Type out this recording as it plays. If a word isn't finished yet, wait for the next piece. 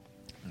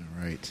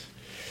right.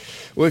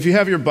 Well, if you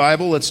have your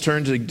Bible, let's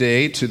turn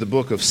today to the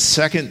book of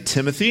 2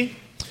 Timothy.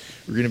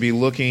 We're going to be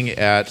looking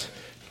at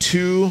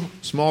two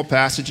small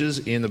passages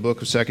in the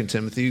book of 2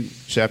 Timothy,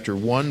 chapter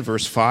 1,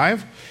 verse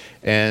 5,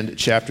 and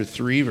chapter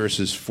 3,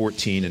 verses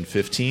 14 and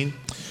 15.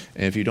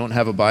 And if you don't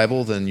have a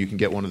Bible, then you can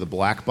get one of the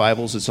black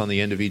Bibles. It's on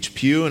the end of each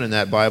pew, and in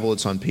that Bible,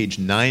 it's on page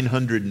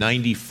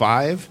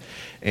 995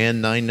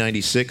 and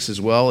 996 as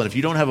well. And if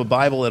you don't have a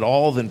Bible at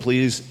all, then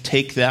please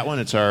take that one.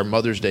 It's our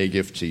Mother's Day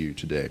gift to you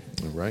today,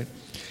 all right?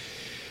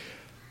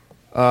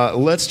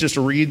 Let's just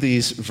read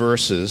these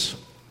verses.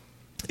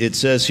 It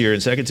says here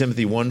in 2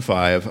 Timothy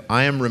 1:5,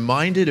 I am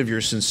reminded of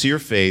your sincere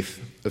faith,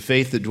 a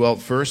faith that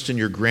dwelt first in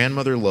your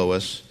grandmother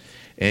Lois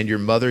and your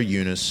mother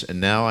Eunice,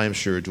 and now I am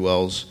sure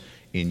dwells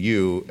in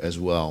you as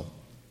well.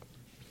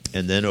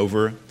 And then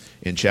over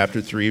in chapter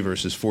 3,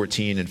 verses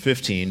 14 and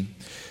 15,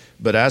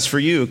 but as for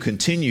you,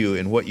 continue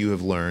in what you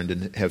have learned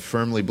and have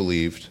firmly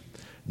believed,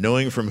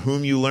 knowing from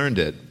whom you learned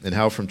it, and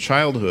how from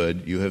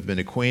childhood you have been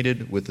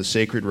acquainted with the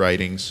sacred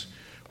writings,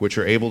 which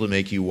are able to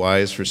make you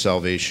wise for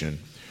salvation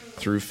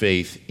through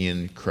faith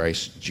in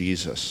Christ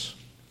Jesus.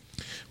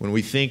 When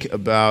we think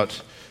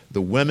about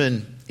the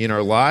women in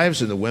our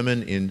lives and the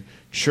women in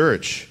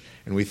church,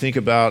 and we think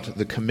about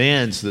the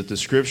commands that the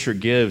Scripture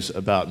gives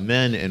about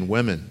men and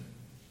women,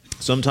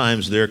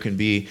 sometimes there can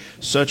be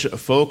such a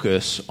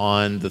focus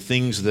on the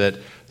things that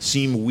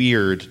seem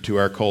weird to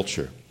our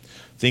culture.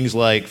 Things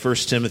like 1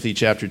 Timothy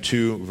chapter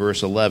 2,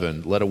 verse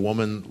 11, let a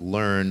woman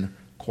learn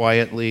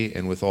quietly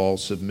and with all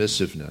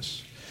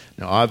submissiveness.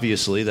 Now,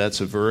 obviously,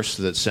 that's a verse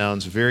that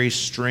sounds very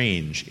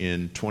strange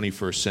in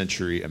 21st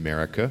century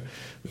America.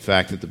 The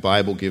fact that the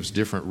Bible gives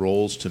different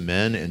roles to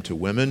men and to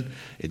women,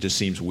 it just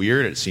seems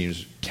weird. It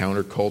seems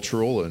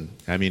countercultural.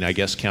 And I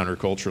guess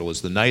countercultural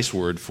is the nice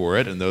word for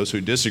it, and those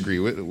who disagree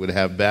with it would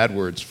have bad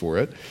words for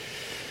it.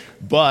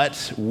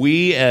 But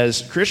we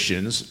as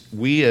Christians,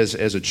 we as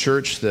a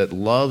church that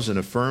loves and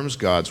affirms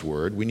God's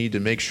word, we need to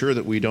make sure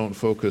that we don't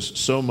focus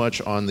so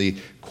much on the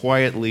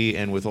quietly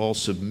and with all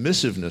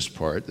submissiveness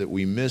part that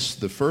we miss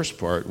the first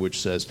part, which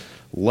says,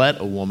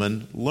 let a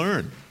woman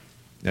learn.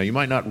 Now, you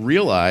might not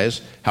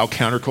realize how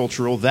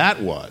countercultural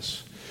that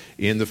was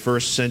in the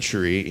first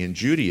century in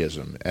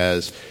Judaism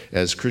as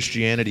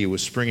Christianity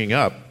was springing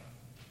up.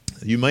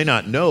 You may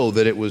not know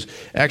that it was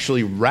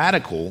actually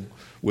radical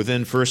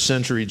within first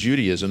century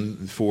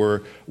Judaism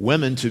for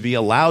women to be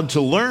allowed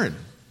to learn.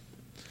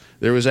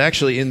 There was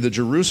actually in the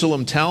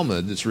Jerusalem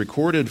Talmud, it's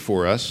recorded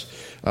for us,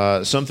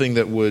 something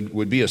that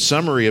would be a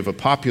summary of a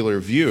popular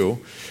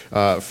view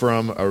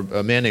from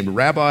a man named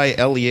Rabbi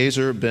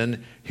Eliezer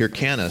ben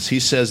Hyrcanus. He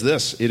says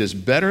this, it is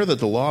better that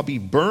the law be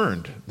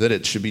burned than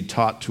it should be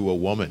taught to a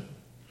woman.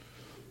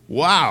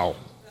 Wow!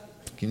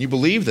 Can you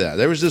believe that?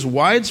 There was this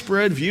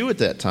widespread view at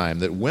that time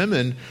that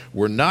women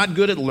were not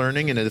good at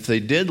learning, and if they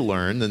did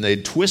learn, then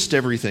they'd twist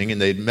everything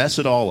and they'd mess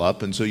it all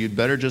up, and so you'd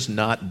better just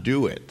not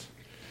do it.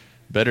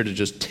 Better to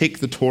just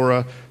take the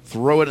Torah,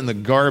 throw it in the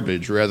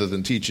garbage rather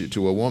than teach it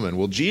to a woman.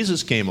 Well,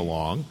 Jesus came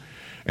along,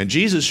 and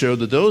Jesus showed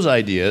that those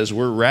ideas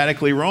were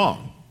radically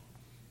wrong.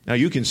 Now,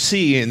 you can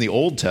see in the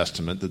Old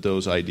Testament that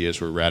those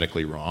ideas were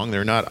radically wrong.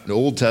 They're not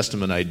Old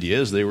Testament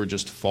ideas. They were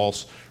just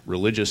false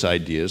religious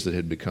ideas that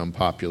had become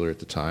popular at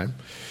the time.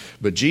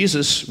 But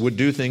Jesus would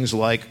do things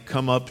like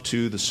come up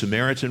to the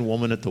Samaritan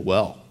woman at the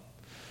well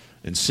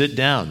and sit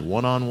down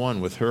one-on-one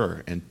with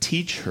her and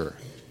teach her,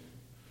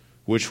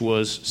 which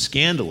was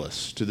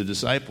scandalous to the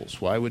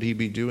disciples. Why would he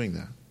be doing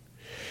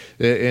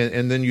that?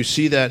 And then you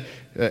see that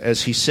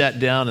as he sat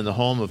down in the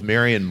home of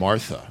Mary and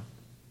Martha.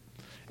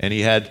 And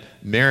he had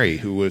Mary,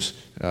 who was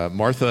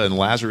Martha and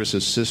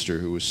Lazarus' sister,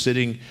 who was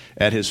sitting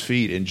at his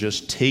feet and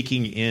just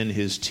taking in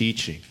his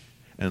teaching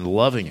and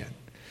loving it.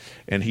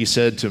 And he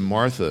said to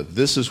Martha,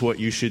 this is what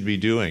you should be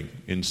doing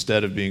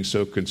instead of being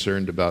so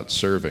concerned about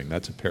serving.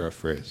 That's a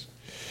paraphrase.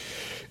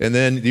 And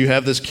then you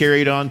have this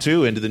carried on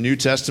too into the New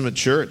Testament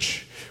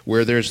church,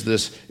 where there's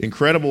this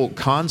incredible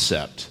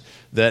concept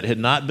that had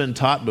not been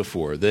taught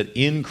before, that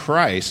in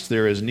Christ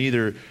there is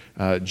neither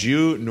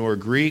Jew nor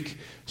Greek,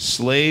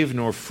 slave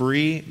nor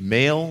free,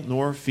 male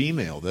nor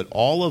female, that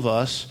all of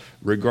us,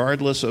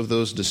 regardless of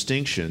those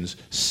distinctions,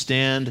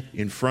 stand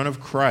in front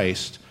of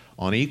Christ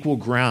on equal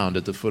ground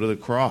at the foot of the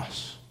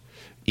cross.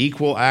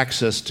 Equal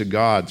access to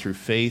God through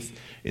faith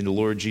in the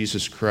Lord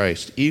Jesus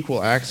Christ.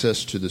 Equal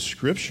access to the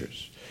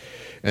Scriptures.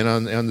 And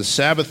on the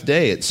Sabbath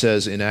day, it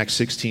says in Acts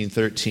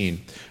 16:13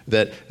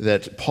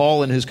 that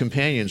Paul and his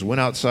companions went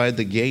outside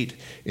the gate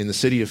in the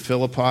city of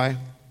Philippi,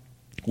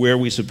 where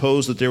we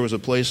suppose that there was a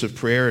place of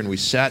prayer, and we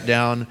sat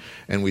down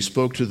and we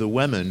spoke to the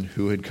women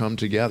who had come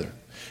together.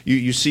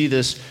 You see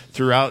this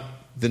throughout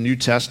the New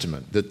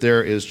Testament, that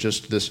there is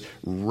just this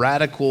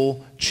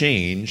radical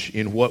change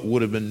in what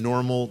would have been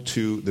normal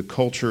to the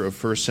culture of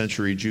first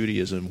century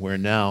Judaism, where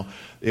now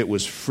it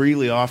was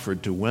freely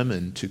offered to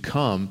women to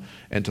come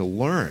and to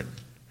learn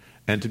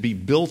and to be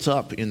built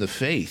up in the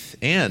faith.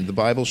 And the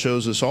Bible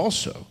shows us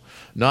also,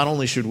 not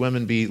only should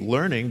women be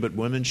learning, but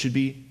women should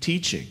be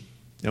teaching.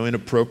 Now, in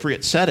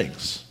appropriate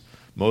settings.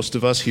 Most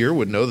of us here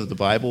would know that the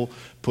Bible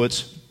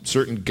puts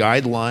certain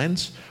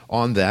guidelines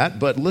on that.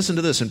 But listen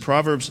to this. In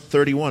Proverbs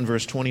 31,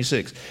 verse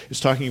 26, it's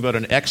talking about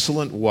an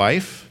excellent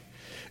wife.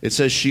 It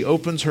says, she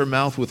opens her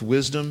mouth with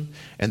wisdom,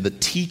 and the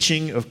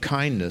teaching of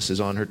kindness is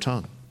on her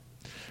tongue.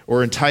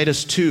 Or in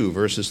Titus 2,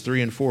 verses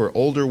 3 and 4,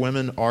 older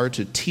women are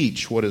to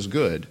teach what is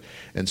good,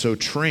 and so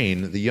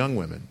train the young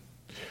women.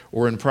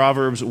 Or in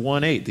Proverbs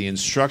 1:8, the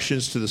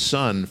instructions to the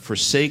son,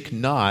 forsake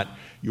not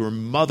your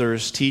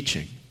mother's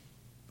teaching.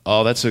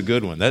 Oh, that's a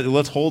good one.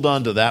 Let's hold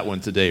on to that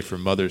one today for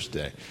Mother's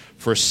Day.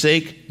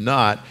 Forsake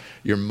not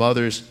your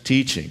mother's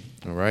teaching.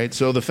 All right?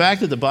 So the fact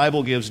that the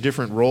Bible gives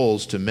different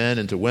roles to men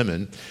and to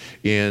women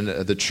in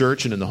the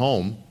church and in the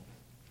home,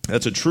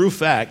 that's a true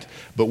fact,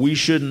 but we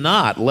should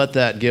not let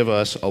that give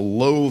us a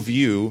low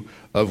view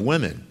of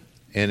women.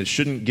 And it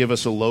shouldn't give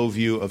us a low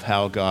view of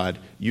how God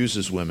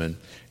uses women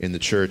in the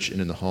church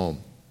and in the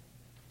home.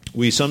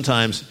 We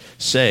sometimes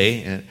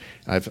say, and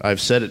I've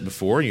said it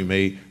before, you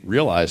may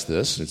realize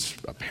this, it's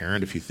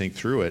apparent if you think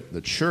through it,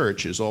 the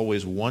church is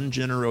always one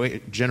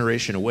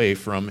generation away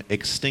from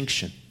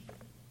extinction,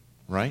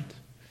 right?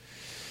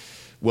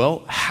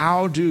 Well,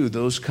 how do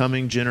those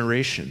coming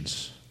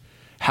generations,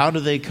 how do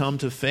they come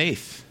to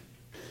faith?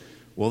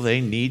 Well,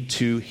 they need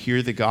to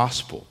hear the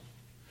gospel.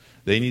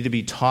 They need to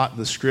be taught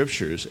the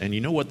scriptures. And you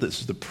know what? This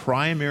is the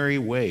primary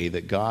way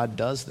that God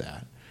does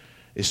that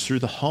is through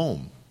the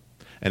home.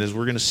 And as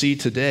we're going to see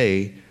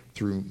today,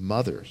 through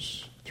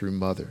mothers.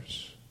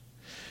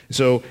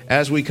 So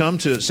as we come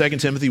to 2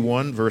 Timothy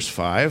 1, verse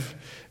 5,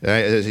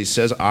 as he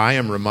says, I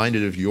am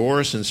reminded of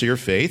your sincere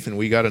faith, and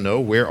we got to know,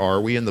 where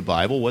are we in the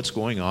Bible? What's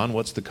going on?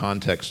 What's the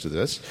context of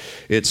this?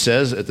 It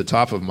says at the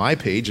top of my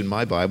page in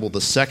my Bible, the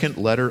second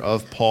letter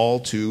of Paul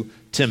to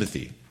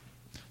Timothy.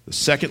 The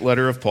second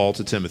letter of Paul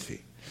to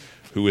Timothy.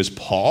 Who is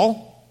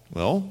Paul?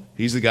 Well,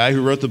 he's the guy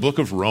who wrote the book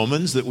of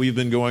Romans that we've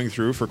been going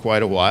through for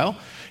quite a while.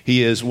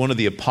 He is one of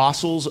the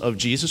apostles of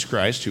Jesus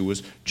Christ who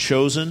was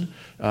chosen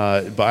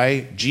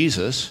by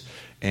Jesus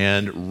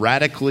and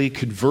radically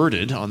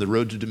converted on the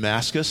road to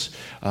Damascus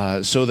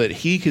so that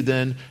he could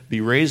then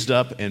be raised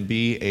up and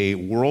be a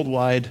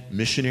worldwide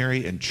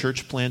missionary and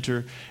church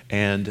planter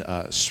and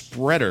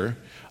spreader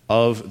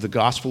of the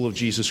gospel of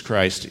Jesus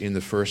Christ in the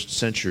first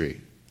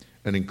century.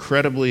 An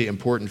incredibly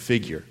important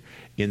figure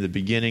in the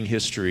beginning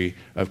history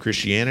of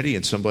Christianity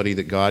and somebody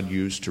that God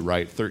used to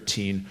write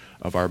 13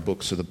 of our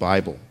books of the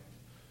Bible.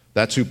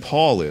 That's who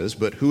Paul is,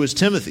 but who is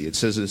Timothy? It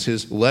says it's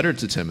his letter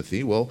to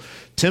Timothy. Well,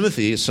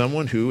 Timothy is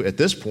someone who, at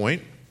this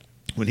point,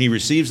 when he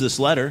receives this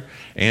letter,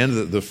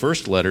 and the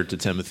first letter to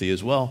Timothy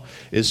as well,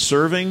 is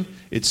serving,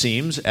 it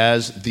seems,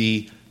 as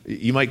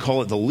you might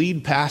call it the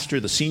lead pastor,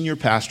 the senior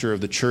pastor of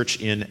the church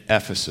in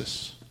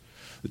Ephesus.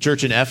 The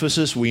church in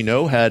Ephesus, we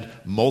know, had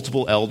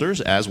multiple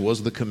elders, as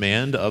was the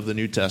command of the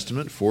New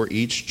Testament for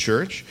each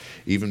church.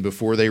 Even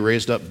before they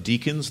raised up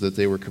deacons, that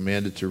they were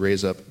commanded to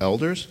raise up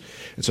elders.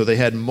 And so they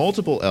had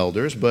multiple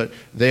elders, but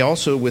they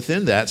also,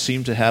 within that,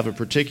 seemed to have a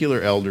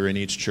particular elder in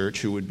each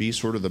church who would be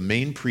sort of the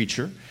main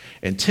preacher.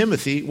 And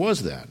Timothy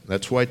was that.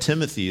 That's why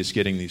Timothy is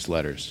getting these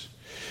letters.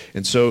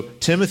 And so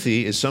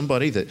Timothy is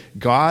somebody that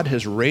God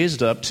has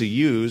raised up to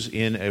use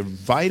in a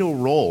vital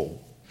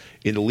role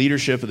in the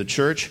leadership of the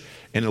church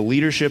and the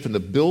leadership and the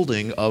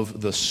building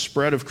of the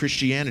spread of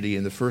Christianity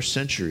in the first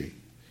century.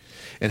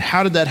 And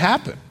how did that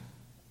happen?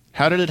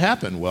 How did it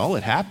happen? Well,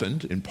 it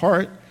happened in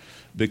part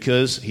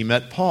because he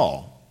met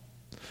Paul.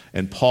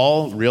 And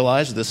Paul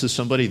realized this is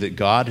somebody that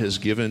God has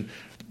given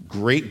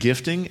great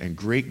gifting and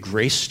great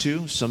grace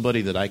to,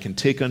 somebody that I can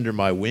take under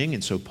my wing.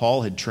 And so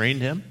Paul had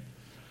trained him.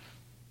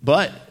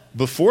 But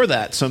before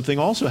that, something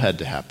also had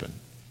to happen.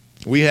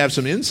 We have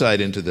some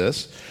insight into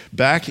this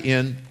back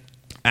in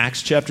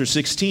Acts chapter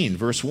 16,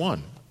 verse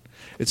 1.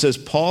 It says,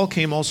 Paul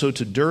came also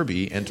to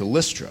Derbe and to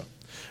Lystra.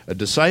 A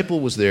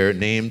disciple was there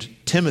named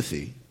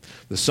Timothy,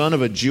 the son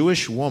of a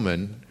Jewish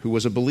woman who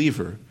was a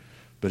believer,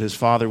 but his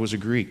father was a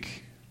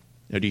Greek.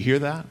 Now, do you hear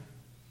that?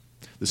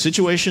 The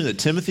situation that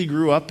Timothy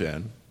grew up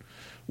in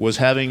was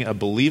having a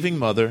believing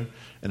mother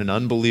and an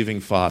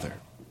unbelieving father.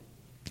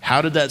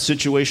 How did that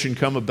situation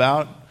come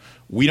about?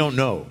 We don't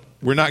know.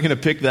 We're not going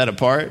to pick that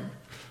apart.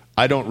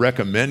 I don't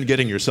recommend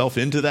getting yourself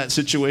into that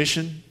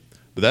situation.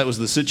 But that was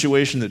the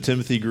situation that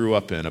Timothy grew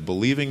up in, a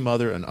believing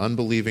mother, an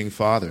unbelieving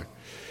father.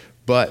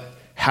 But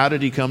how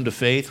did he come to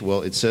faith?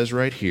 Well, it says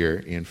right here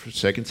in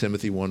 2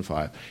 Timothy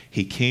 1:5,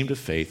 he came to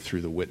faith through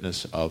the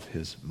witness of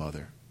his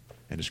mother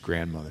and his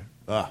grandmother.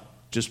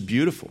 Just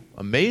beautiful,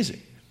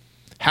 amazing.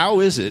 How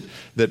is it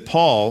that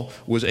Paul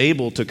was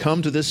able to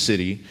come to this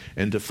city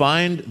and to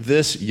find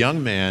this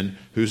young man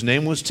whose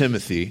name was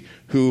Timothy,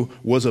 who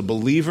was a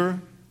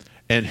believer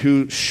and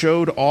who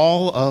showed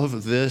all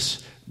of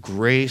this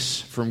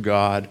grace from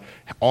God,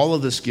 all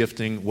of this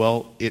gifting?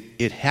 Well,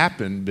 it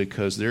happened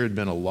because there had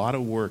been a lot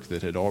of work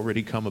that had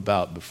already come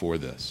about before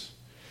this.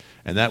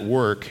 And that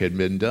work had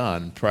been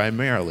done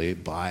primarily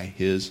by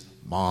his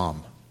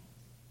mom.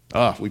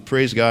 We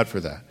praise God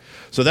for that.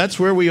 So that's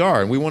where we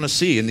are, and we want to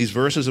see in these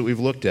verses that we've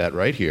looked at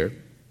right here,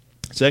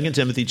 2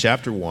 Timothy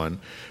chapter 1,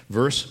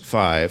 verse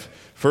 5,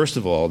 first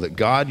of all, that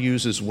God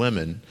uses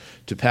women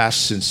to pass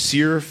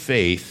sincere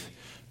faith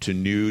to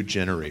new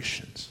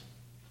generations.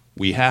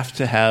 We have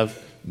to have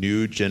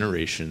new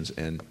generations,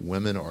 and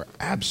women are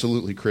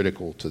absolutely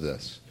critical to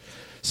this.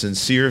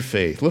 Sincere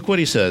faith. Look what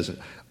he says.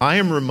 I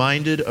am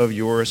reminded of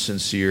your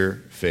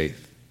sincere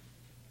faith.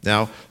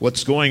 Now,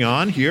 what's going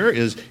on here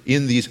is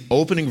in these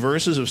opening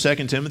verses of 2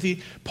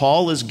 Timothy,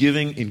 Paul is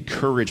giving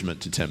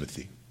encouragement to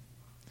Timothy.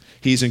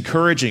 He's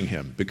encouraging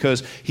him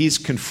because he's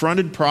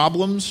confronted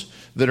problems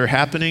that are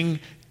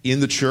happening in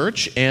the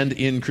church and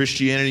in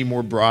Christianity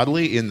more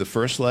broadly in the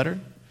first letter.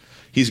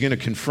 He's going to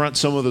confront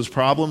some of those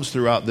problems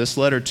throughout this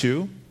letter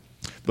too.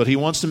 But he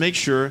wants to make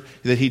sure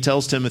that he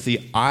tells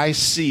Timothy, I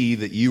see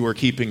that you are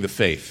keeping the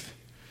faith.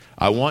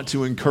 I want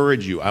to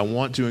encourage you. I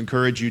want to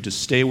encourage you to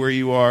stay where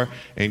you are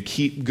and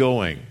keep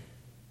going.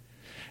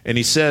 And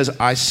he says,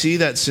 I see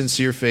that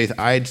sincere faith.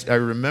 I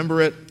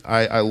remember it.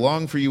 I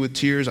long for you with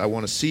tears. I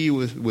want to see you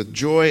with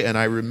joy. And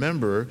I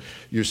remember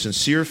your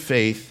sincere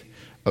faith,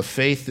 a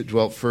faith that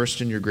dwelt first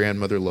in your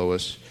grandmother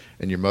Lois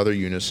and your mother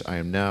Eunice, I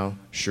am now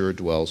sure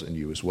dwells in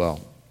you as well.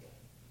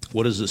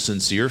 What is a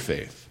sincere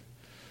faith?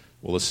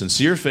 Well, a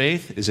sincere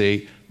faith is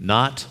a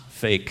not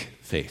fake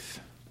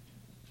faith.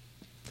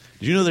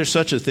 Did you know there's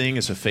such a thing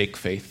as a fake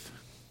faith?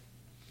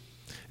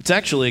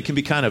 It can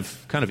be kind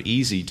of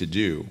easy to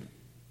do.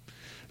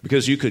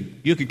 Because you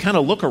could kind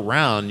of look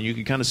around and you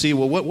could kind of see,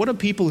 well, what do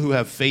people who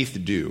have faith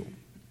do?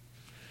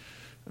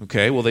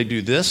 Okay, well, they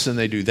do this and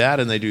they do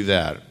that and they do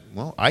that.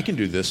 Well, I can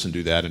do this and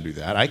do that and do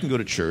that. I can go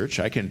to church.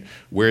 I can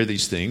wear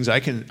these things. I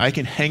can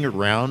hang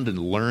around and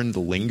learn the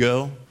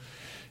lingo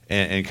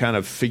and kind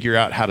of figure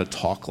out how to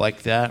talk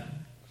like that.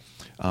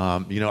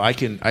 I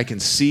can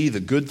see the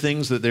good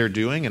things that they're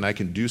doing, and I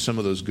can do some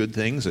of those good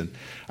things, and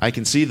I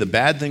can see the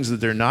bad things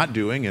that they're not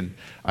doing, and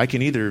I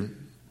can either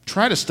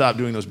try to stop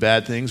doing those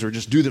bad things or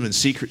just do them in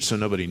secret so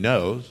nobody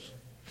knows.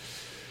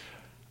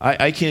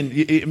 It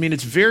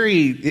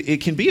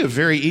can be a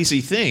very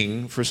easy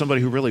thing for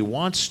somebody who really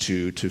wants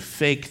to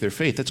fake their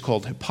faith. That's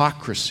called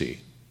hypocrisy.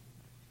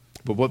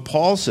 But what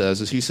Paul says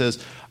is, he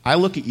says, I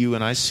look at you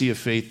and I see a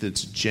faith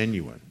that's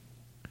genuine,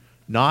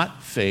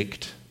 not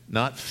faked,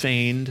 not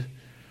feigned,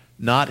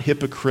 not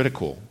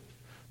hypocritical,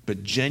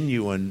 but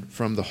genuine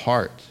from the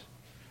heart,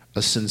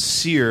 a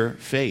sincere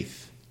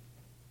faith.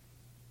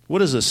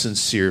 What is a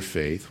sincere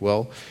faith?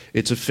 Well,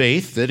 it's a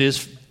faith that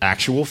is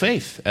actual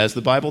faith, as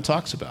the Bible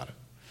talks about it.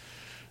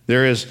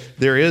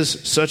 There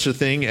is such a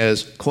thing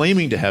as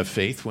claiming to have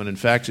faith when in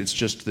fact it's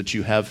just that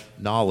you have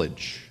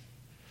knowledge.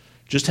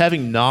 Just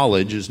having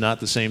knowledge is not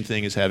the same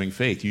thing as having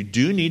faith. You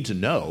do need to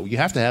know. You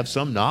have to have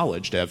some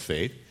knowledge to have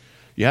faith.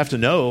 You have to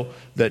know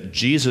that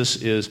Jesus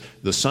is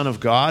the Son of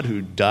God who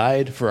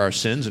died for our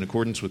sins in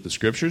accordance with the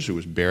Scriptures, who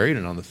was buried,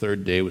 and on the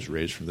third day was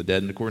raised from the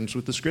dead in accordance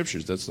with the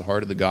Scriptures. That's the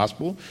heart of the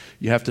gospel.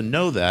 You have to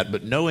know that,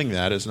 but knowing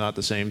that is not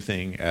the same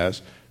thing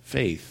as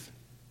faith.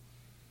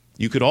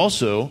 You could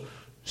also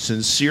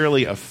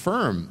sincerely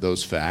affirm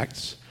those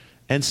facts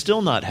and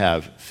still not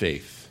have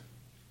faith.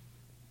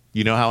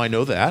 You know how I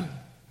know that?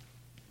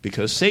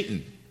 Because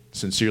Satan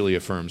sincerely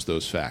affirms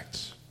those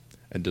facts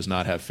and does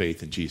not have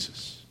faith in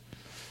Jesus.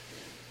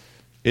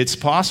 It's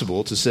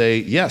possible to say,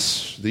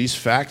 yes, these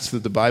facts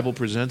that the Bible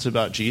presents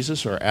about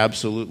Jesus are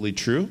absolutely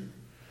true.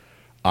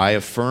 I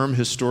affirm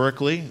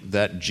historically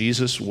that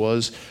Jesus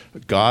was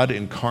God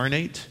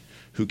incarnate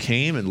who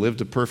came and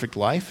lived a perfect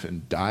life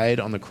and died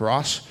on the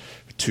cross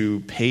to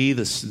pay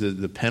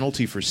the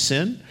penalty for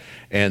sin,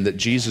 and that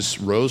Jesus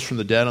rose from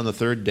the dead on the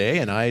third day,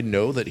 and I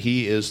know that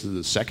he is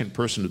the second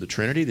person of the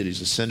Trinity, that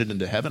he's ascended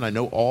into heaven. I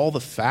know all the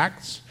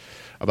facts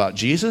about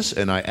Jesus,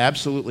 and I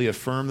absolutely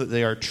affirm that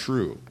they are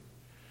true.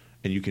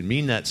 And you can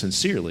mean that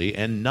sincerely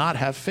and not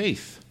have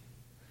faith,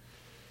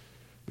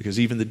 because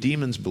even the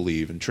demons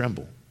believe and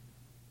tremble.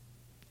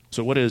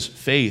 So what is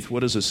faith?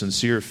 What is a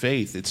sincere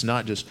faith? It's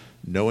not just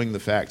knowing the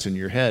facts in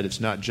your head.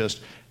 It's not just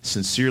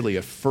sincerely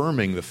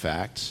affirming the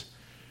facts.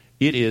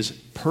 It is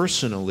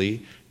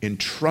personally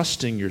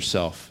entrusting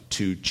yourself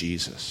to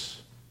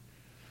Jesus.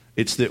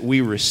 It's that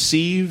we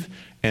receive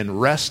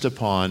and rest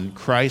upon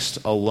Christ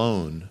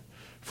alone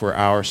for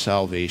our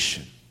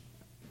salvation.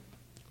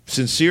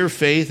 Sincere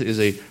faith is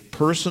a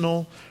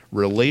personal,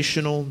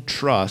 relational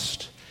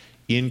trust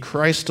in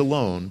Christ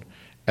alone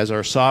as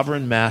our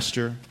sovereign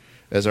master,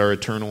 as our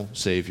eternal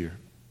Savior.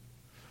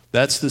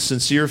 That's the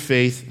sincere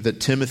faith that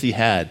Timothy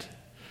had,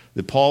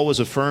 that Paul was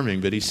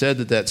affirming, but he said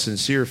that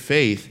sincere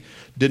faith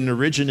didn't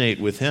originate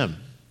with him.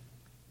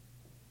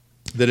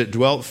 That it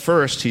dwelt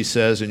first, he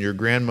says, in your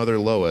grandmother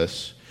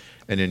Lois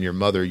and in your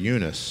mother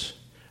Eunice,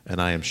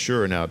 and I am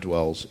sure now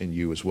dwells in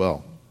you as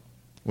well.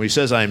 When he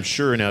says, I am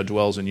sure now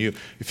dwells in you,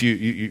 if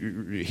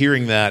you're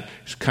hearing that,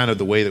 it's kind of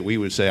the way that we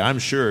would say, I'm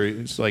sure,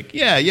 it's like,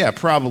 yeah,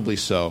 probably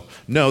so.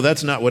 No,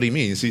 that's not what he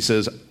means. He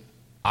says,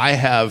 I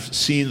have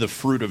seen the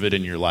fruit of it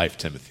in your life,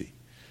 Timothy.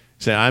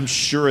 Say, I'm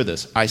sure of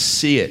this. I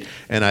see it,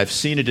 and I've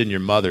seen it in your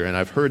mother, and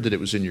I've heard that it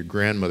was in your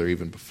grandmother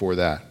even before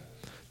that.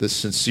 This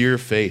sincere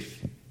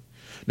faith.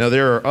 Now,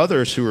 there are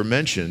others who are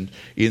mentioned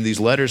in these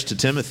letters to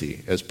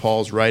Timothy, as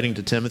Paul's writing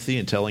to Timothy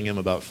and telling him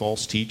about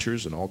false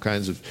teachers and all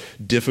kinds of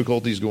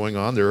difficulties going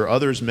on. There are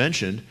others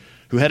mentioned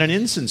who had an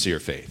insincere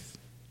faith,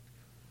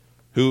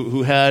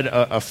 who had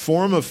a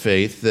form of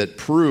faith that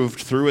proved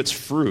through its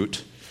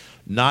fruit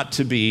not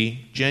to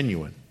be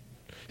genuine.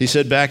 He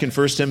said back in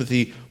 1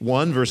 Timothy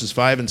 1, verses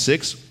 5 and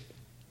 6,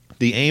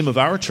 the aim of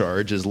our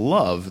charge is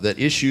love that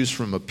issues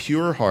from a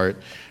pure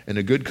heart and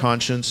a good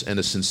conscience and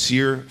a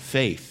sincere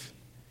faith.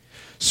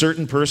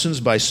 Certain persons,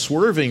 by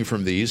swerving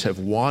from these, have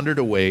wandered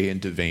away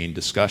into vain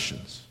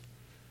discussions.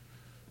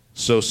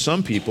 So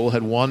some people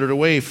had wandered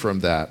away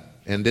from that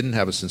and didn't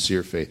have a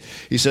sincere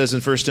faith. He says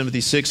in 1 Timothy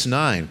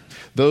 6:9,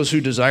 those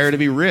who desire to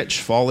be rich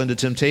fall into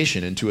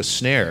temptation, into a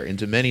snare,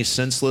 into many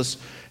senseless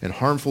and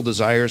harmful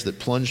desires that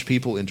plunge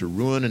people into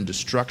ruin and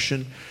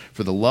destruction.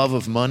 For the love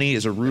of money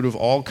is a root of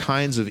all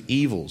kinds of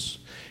evils.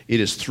 It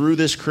is through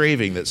this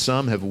craving that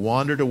some have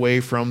wandered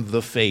away from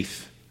the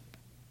faith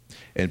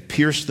and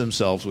pierced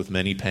themselves with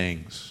many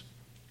pangs.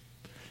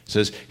 It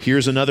says,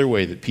 here's another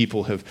way that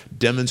people have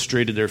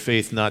demonstrated their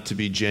faith not to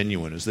be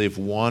genuine, as they've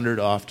wandered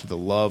off to the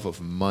love of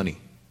money,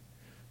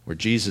 where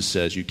Jesus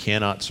says you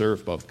cannot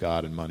serve both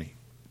God and money.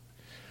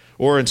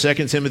 Or in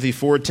 2 Timothy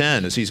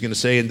 4:10, as he's going to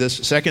say in this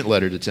second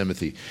letter to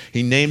Timothy,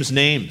 he names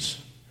names.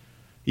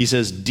 He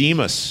says,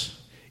 Demas,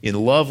 in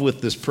love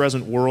with this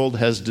present world,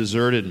 has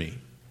deserted me.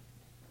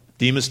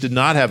 Demas did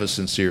not have a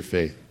sincere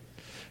faith.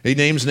 He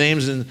names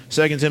names in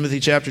 2 Timothy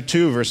chapter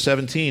 2, verse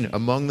 17.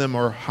 Among them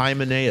are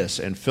Hymenaeus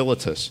and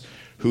Philetus,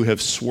 who have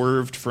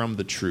swerved from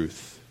the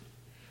truth.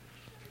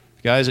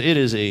 Guys, it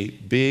is a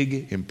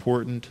big,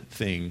 important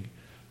thing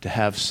to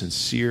have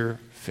sincere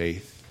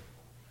faith.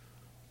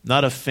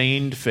 Not a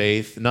feigned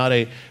faith, not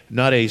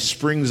a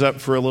springs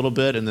up for a little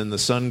bit and then the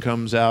sun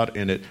comes out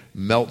and it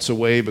melts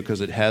away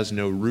because it has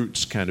no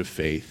roots kind of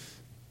faith,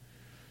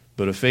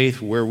 but a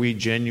faith where we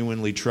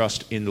genuinely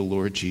trust in the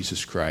Lord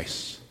Jesus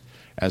Christ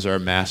as our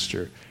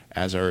Master,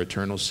 as our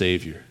eternal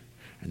Savior.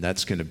 And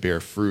that's going to bear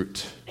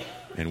fruit,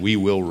 and we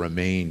will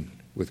remain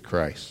with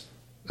Christ.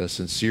 A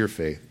sincere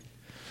faith.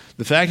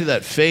 The fact of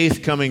that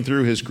faith coming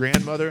through his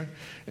grandmother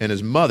and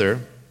his mother,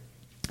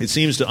 it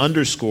seems to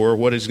underscore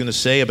what he's going to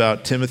say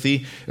about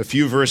Timothy a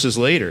few verses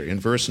later in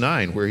verse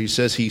 9, where he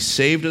says, he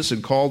saved us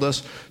and called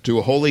us to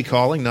a holy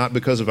calling, not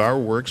because of our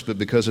works, but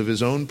because of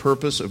his own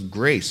purpose of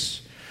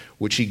grace,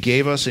 which he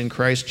gave us in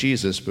Christ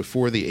Jesus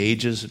before the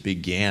ages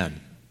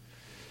began.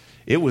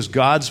 It was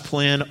God's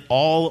plan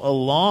all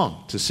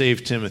along to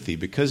save Timothy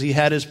because he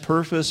had his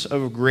purpose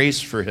of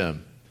grace for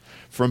him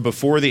from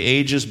before the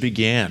ages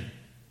began.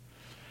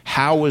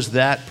 How was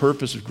that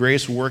purpose of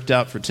grace worked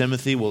out for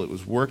Timothy? Well, it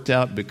was worked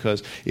out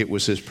because it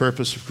was his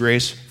purpose of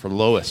grace for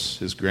Lois,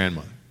 his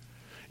grandmother.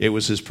 It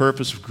was his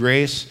purpose of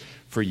grace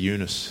for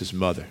Eunice, his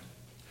mother.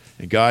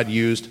 And God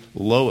used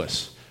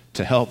Lois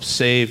to help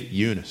save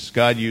Eunice.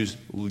 God used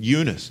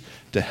Eunice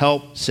to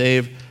help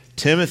save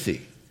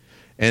Timothy.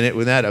 And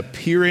with that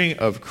appearing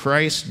of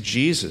Christ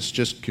Jesus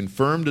just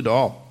confirmed it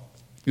all.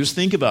 Just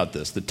think about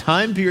this. The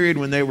time period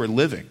when they were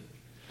living,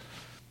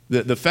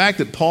 the fact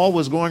that Paul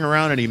was going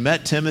around and he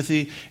met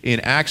Timothy in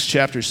Acts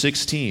chapter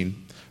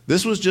 16,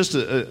 this was just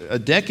a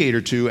decade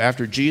or two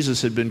after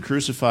Jesus had been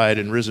crucified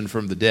and risen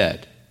from the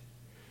dead.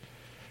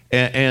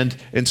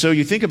 And so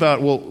you think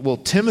about, well,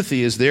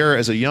 Timothy is there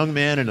as a young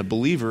man and a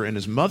believer, and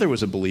his mother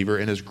was a believer,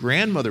 and his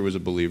grandmother was a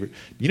believer.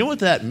 You know what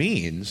that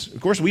means?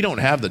 Of course, we don't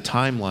have the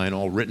timeline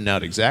all written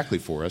out exactly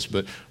for us,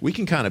 but we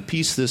can kind of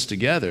piece this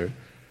together.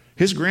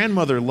 His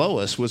grandmother,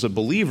 Lois, was a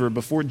believer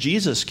before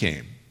Jesus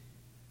came.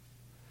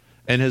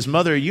 And his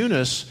mother,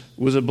 Eunice,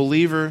 was a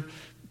believer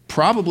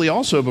probably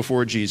also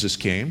before Jesus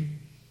came,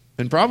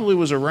 and probably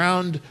was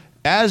around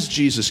as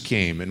Jesus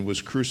came and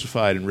was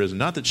crucified and risen.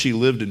 Not that she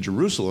lived in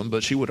Jerusalem,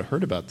 but she would have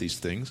heard about these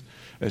things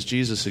as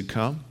Jesus had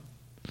come.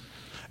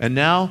 And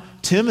now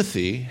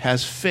Timothy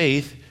has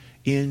faith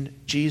in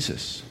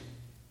Jesus.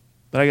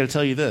 But I got to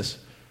tell you this,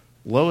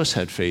 Lois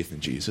had faith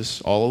in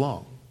Jesus all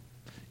along.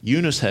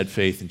 Eunice had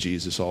faith in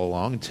Jesus all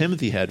along. And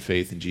Timothy had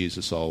faith in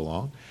Jesus all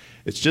along.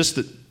 It's just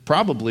that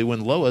probably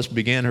when Lois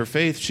began her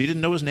faith, she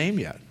didn't know his name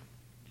yet.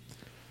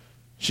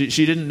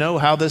 She didn't know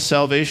how this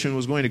salvation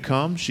was going to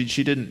come.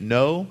 She didn't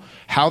know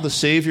how the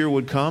Savior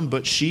would come,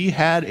 but she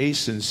had a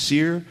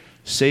sincere,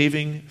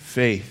 saving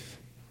faith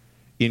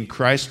in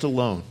Christ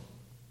alone,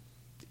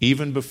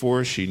 even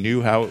before she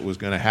knew how it was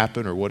going to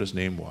happen or what his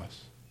name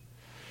was.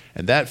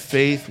 And that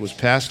faith was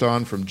passed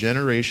on from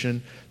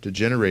generation to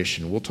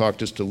generation. We'll talk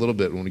just a little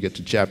bit when we get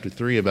to chapter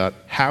 3 about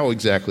how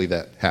exactly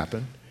that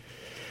happened.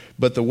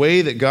 But the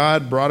way that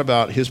God brought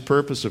about his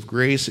purpose of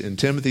grace in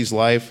Timothy's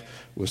life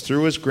was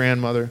through his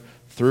grandmother,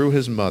 through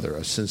his mother,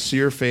 a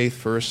sincere faith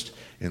first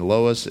in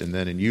Lois and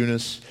then in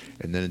Eunice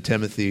and then in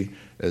Timothy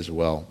as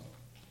well.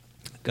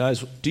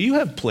 Guys, do you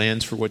have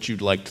plans for what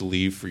you'd like to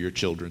leave for your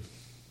children?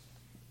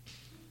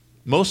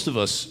 Most of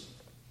us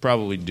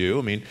probably do.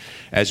 I mean,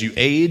 as you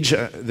age,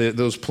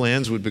 those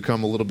plans would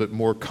become a little bit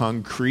more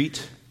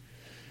concrete.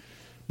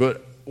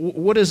 But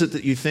what is it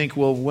that you think,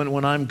 well,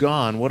 when I'm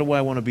gone, what do I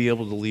want to be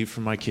able to leave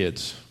for my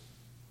kids?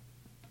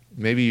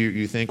 Maybe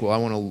you think, well, I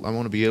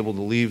want to be able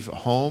to leave a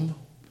home.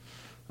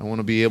 I want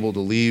to be able to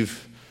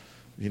leave,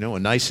 a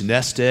nice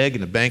nest egg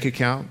and a bank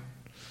account.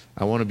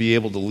 I want to be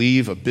able to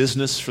leave a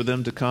business for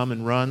them to come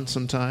and run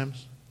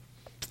sometimes.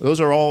 Those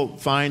are all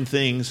fine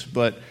things,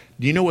 but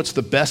do you know what's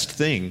the best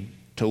thing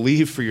to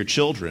leave for your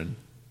children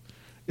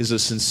is a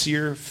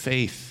sincere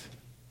faith.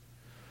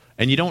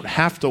 And you don't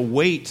have to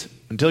wait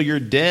until you're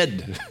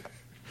dead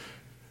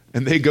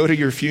and they go to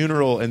your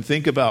funeral and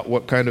think about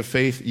what kind of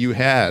faith you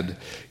had.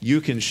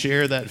 You can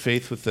share that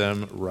faith with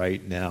them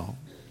right now.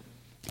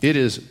 It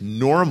is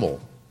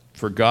normal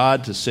for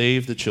God to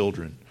save the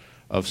children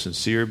of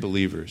sincere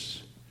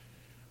believers,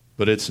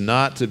 but it's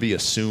not to be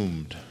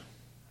assumed.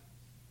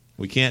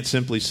 We can't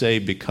simply say,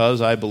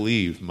 because I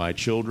believe, my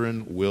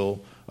children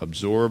will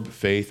absorb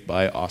faith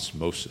by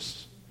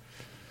osmosis.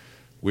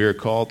 We are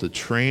called to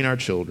train our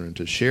children,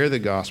 to share the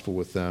gospel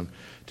with them,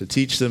 to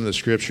teach them the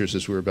scriptures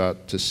as we're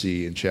about to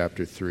see in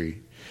chapter 3.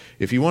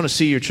 If you want to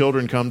see your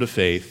children come to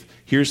faith,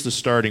 here's the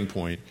starting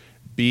point.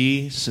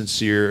 Be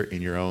sincere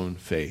in your own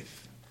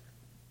faith.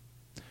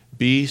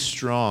 Be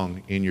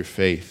strong in your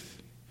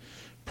faith.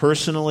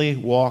 Personally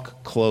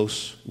walk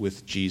close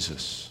with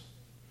Jesus.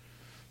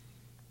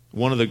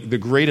 One of the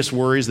greatest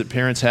worries that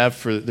parents have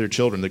for their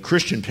children, the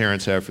Christian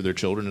parents have for their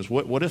children, is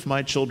what if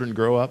my children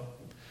grow up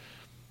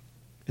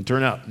and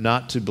turn out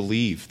not to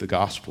believe the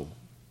gospel,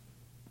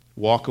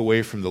 walk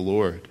away from the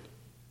Lord?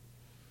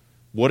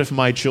 What if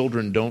my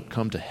children don't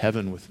come to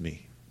heaven with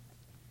me?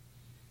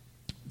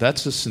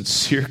 That's a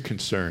sincere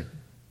concern.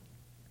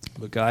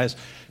 But guys,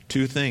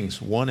 two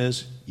things. One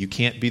is you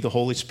can't be the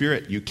Holy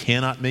Spirit. You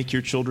cannot make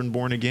your children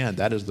born again.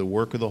 That is the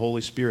work of the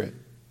Holy Spirit.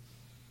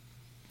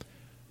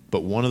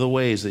 But one of the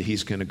ways that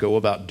he's going to go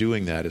about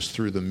doing that is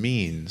through the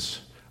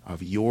means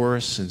of your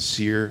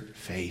sincere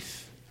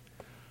faith.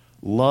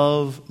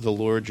 Love the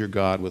Lord your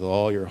God with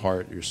all your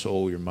heart, your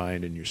soul, your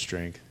mind, and your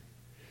strength.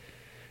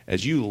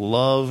 As you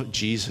love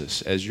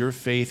Jesus, as your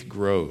faith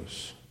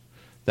grows,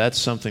 that's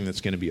something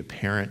that's going to be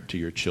apparent to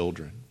your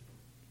children,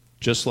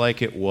 just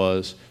like it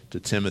was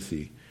to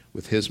Timothy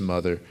with his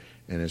mother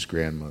and his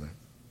grandmother.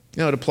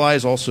 It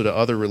applies also to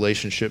other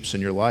relationships in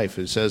your life.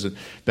 It says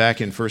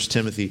back in 1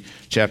 Timothy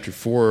chapter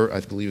 4, I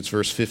believe it's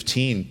verse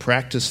 15,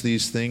 practice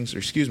these things,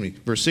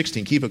 verse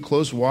 16, keep a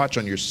close watch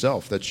on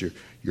yourself, that's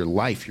your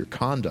life, your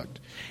conduct,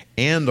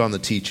 and on the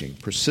teaching.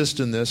 Persist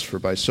in this, for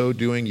by so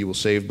doing you will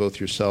save both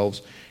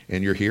yourselves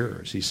and your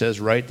hearers. He says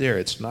right there,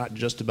 it's not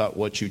just about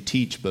what you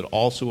teach, but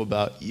also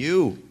about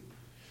you.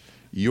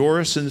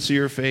 Your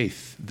sincere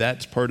faith,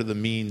 that's part of the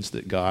means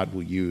that God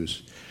will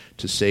use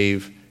to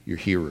save your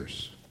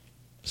hearers.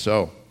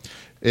 So,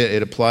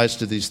 it applies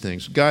to these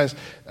things. Guys,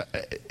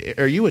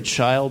 are you a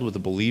child with a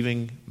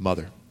believing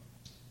mother?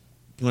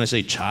 When I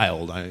say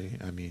child, I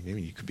mean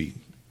you could be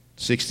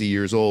 60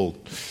 years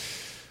old.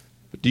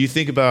 But do you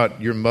think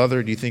about your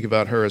mother? Do you think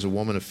about her as a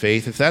woman of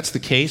faith? If that's the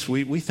case,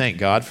 we thank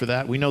God for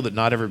that. We know that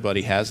not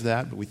everybody has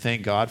that, but we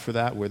thank God for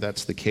that where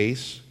that's the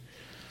case.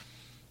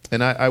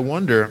 And I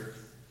wonder,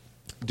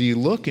 do you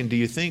look and do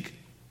you think,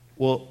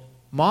 well,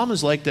 mom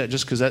is like that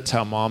just because that's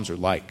how moms are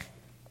like?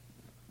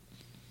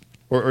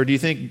 Or do you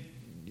think,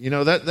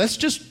 that's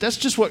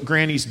just what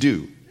grannies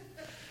do?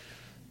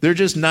 They're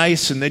just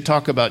nice and they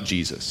talk about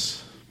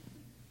Jesus.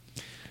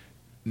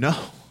 No.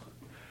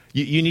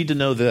 You need to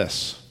know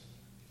this.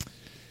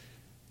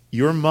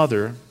 Your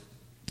mother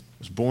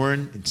was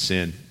born in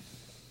sin.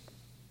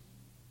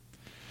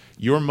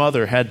 Your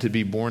mother had to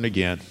be born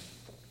again.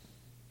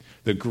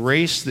 The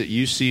grace that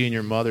you see in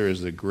your mother is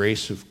the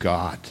grace of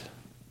God.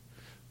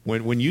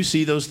 When you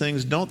see those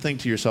things, don't think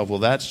to yourself, well,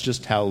 that's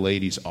just how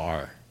ladies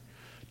are.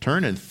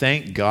 Turn and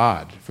thank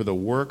God for the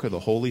work of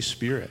the Holy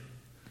Spirit.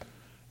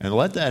 And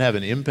let that have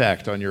an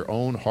impact on your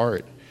own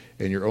heart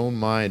and your own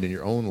mind and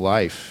your own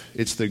life.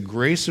 It's the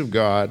grace of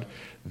God.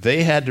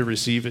 They had to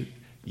receive it.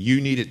 You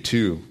need it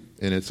too.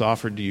 And it's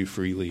offered to you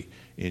freely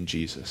in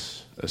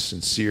Jesus. A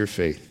sincere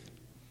faith.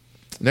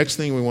 Next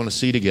thing we want to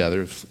see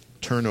together,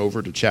 turn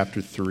over to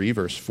chapter 3,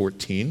 verse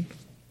 14,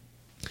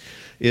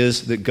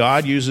 is that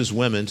God uses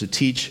women to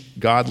teach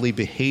godly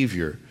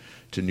behavior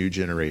to new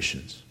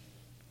generations.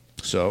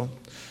 So,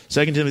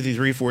 2 Timothy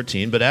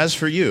 3:14, but as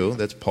for you,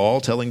 that's Paul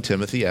telling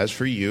Timothy, as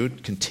for you,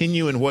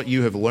 continue in what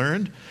you have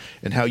learned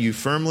and how you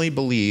firmly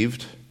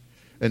believed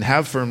and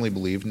have firmly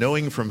believed,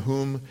 knowing from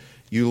whom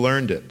you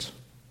learned it.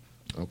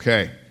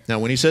 Okay, now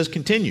when he says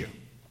continue,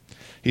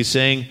 he's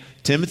saying,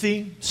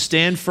 Timothy,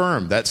 stand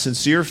firm. That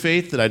sincere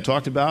faith that I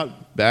talked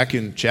about back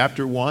in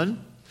chapter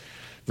 1,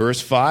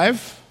 verse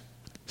 5,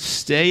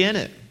 stay in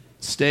it.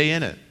 Stay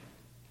in it.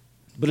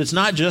 But it's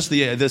not just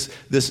this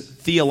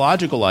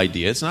theological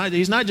idea.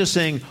 He's not just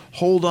saying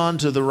hold on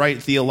to the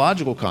right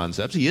theological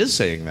concepts. He is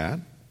saying that.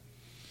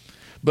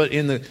 But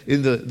in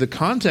the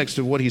context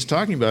of what he's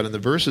talking about in the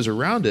verses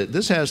around it,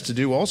 this has to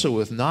do also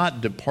with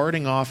not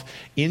departing off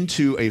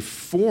into a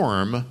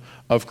form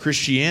of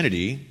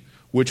Christianity,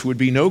 which would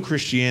be no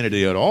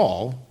Christianity at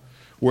all,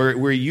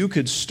 where you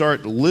could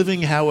start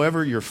living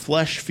however your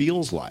flesh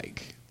feels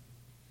like.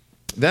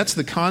 That's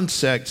the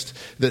context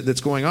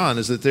that's going on,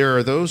 is that there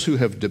are those who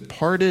have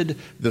departed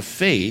the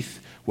faith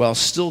while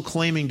still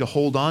claiming to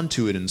hold on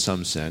to it in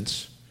some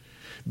sense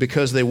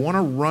because they want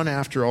to run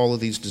after all of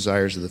these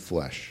desires of the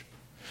flesh.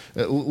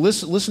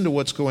 Listen to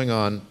what's going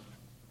on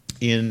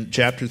in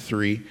chapter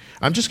 3.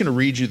 I'm just going to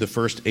read you the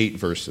first 8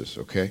 verses,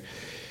 okay?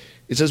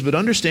 It says, "But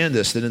understand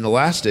this, that in the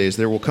last days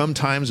there will come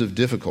times of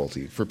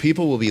difficulty, for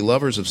people will be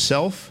lovers of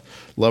self,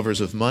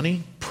 lovers of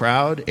money,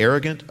 proud,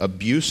 arrogant,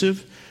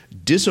 abusive,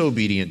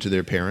 disobedient to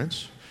their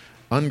parents,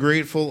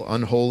 ungrateful,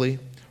 unholy,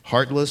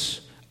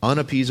 heartless,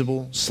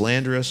 unappeasable,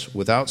 slanderous,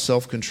 without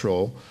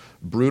self-control,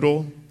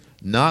 brutal,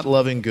 not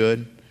loving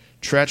good,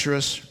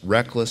 treacherous,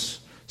 reckless,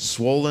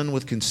 swollen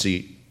with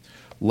conceit,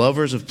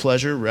 lovers of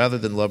pleasure rather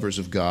than lovers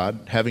of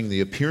God, having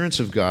the appearance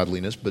of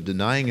godliness but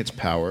denying its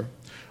power.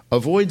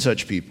 Avoid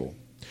such people.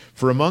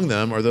 For among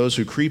them are those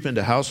who creep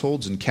into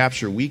households and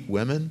capture weak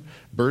women,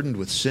 burdened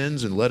with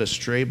sins and led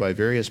astray by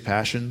various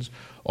passions,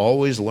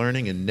 always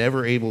learning and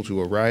never able to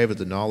arrive at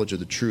the knowledge of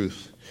the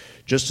truth.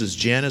 Just as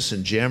Jannes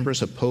and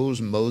Jambres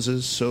opposed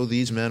Moses, so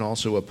these men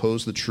also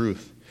oppose the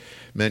truth.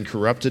 Men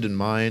corrupted in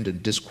mind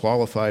and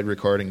disqualified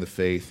regarding the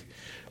faith.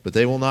 But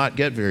they will not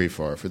get very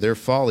far, for their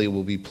folly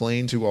will be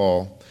plain to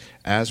all,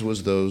 as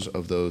was those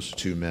of those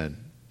 2 men."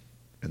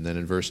 And then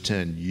in verse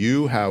 10,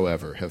 "You,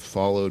 however, have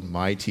followed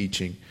my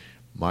teaching,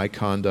 my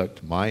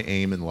conduct, my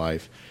aim in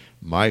life,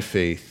 my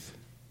faith,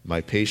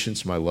 my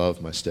patience, my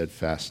love, my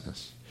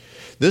steadfastness."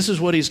 This is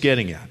what he's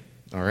getting at.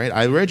 All right,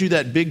 I read you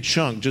that big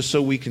chunk just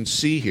so we can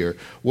see here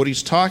what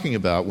he's talking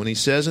about when he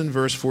says in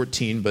verse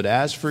 14, "But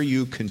as for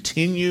you,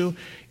 continue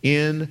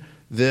in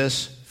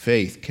this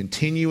faith.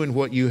 Continue in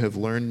what you have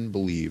learned and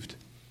believed."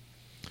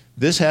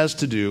 This has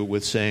to do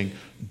with saying,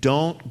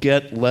 don't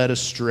get led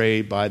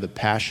astray by the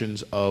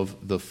passions of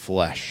the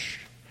flesh.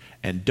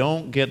 And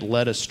don't get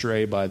led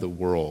astray by the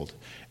world.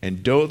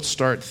 And don't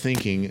start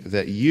thinking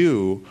that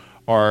you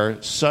are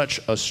such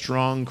a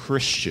strong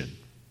Christian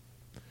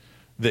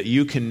that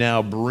you can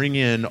now bring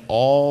in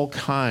all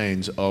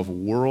kinds of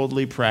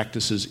worldly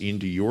practices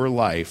into your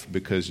life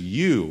because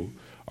you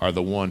are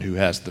the one who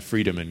has the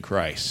freedom in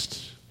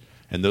Christ.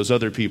 And those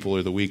other people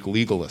are the weak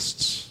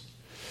legalists.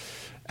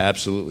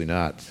 Absolutely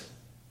not.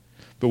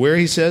 But where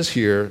he says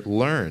here,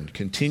 learn,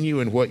 continue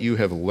in what you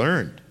have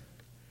learned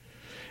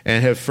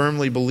and have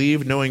firmly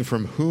believed, knowing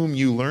from whom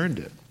you learned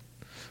it.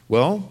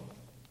 Well,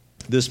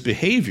 this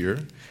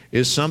behavior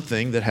is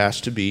something that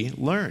has to be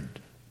learned.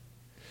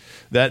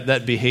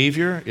 That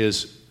behavior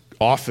is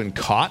often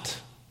caught.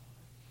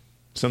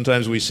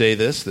 Sometimes we say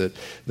this,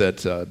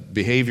 that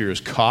behavior is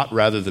caught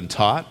rather than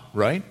taught,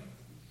 right?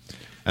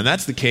 And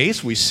that's the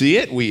case. We see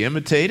it, we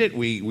imitate it,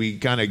 we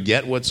kind of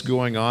get what's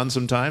going on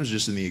sometimes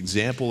just in the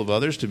example of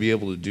others to be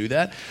able to do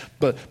that.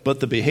 But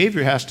the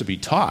behavior has to be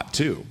taught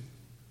too.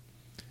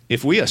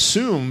 If we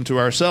assume to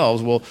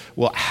ourselves,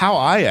 well, how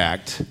I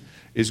act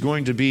is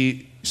going to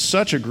be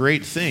such a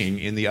great thing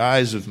in the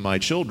eyes of my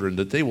children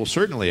that they will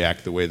certainly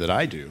act the way that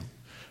I do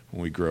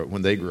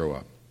when they grow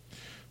up.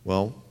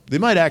 Well, they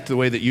might act the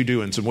way that you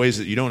do in some ways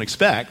that you don't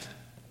expect.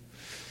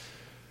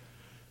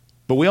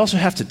 But we also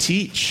have to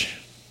teach.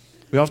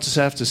 We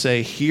also have to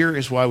say, here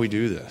is why we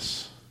do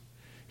this.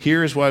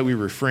 Here is why we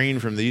refrain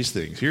from these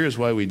things. Here is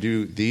why we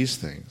do these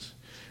things.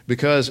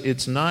 Because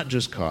it's not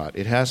just caught.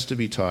 It has to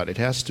be taught. It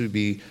has to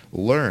be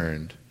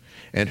learned.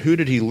 And who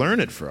did he learn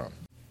it from?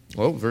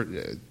 Well,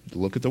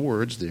 look at the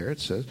words there.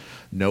 It says,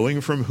 knowing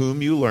from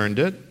whom you learned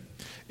it.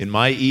 In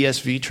my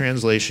ESV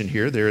translation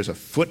here, there is a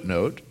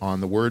footnote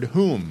on the word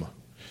whom.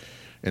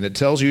 And it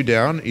tells you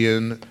down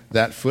in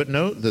that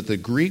footnote that the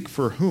Greek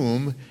for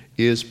whom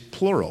is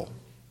plural.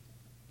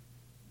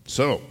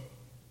 So,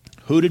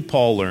 who did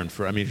Paul learn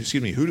from?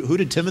 Who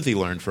did Timothy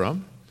learn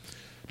from?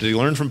 Did he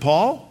learn from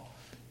Paul?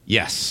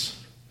 Yes.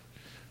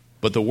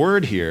 But the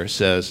word here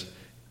says,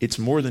 it's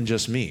more than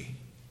just me.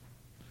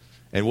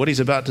 And what he's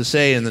about to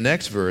say in the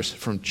next verse,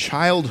 from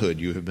childhood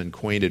you have been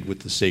acquainted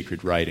with the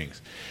sacred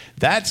writings.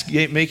 That's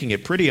making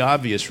it pretty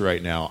obvious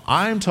right now.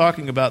 I'm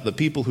talking about the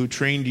people who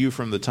trained you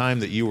from the time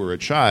that you were a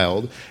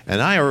child,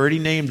 and I already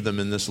named them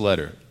in this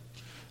letter.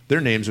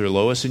 Their names are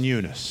Lois and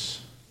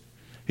Eunice.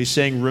 He's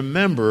saying,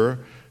 remember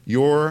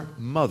your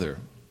mother,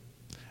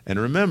 and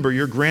remember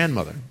your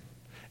grandmother,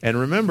 and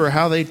remember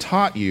how they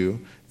taught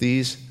you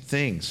these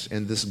things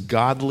and this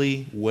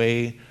godly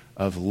way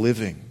of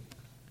living.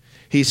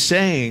 He's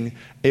saying,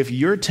 if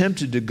you're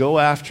tempted to go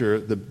after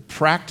the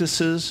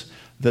practices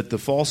that the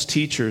false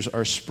teachers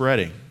are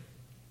spreading,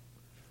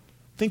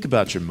 think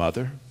about your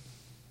mother.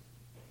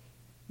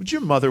 Would your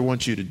mother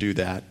want you to do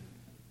that?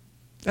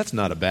 That's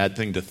not a bad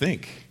thing to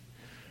think.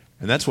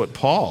 And that's what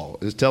Paul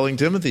is telling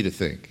Timothy to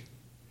think.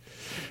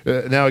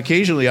 Now,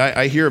 occasionally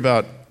I hear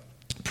about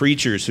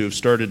preachers who have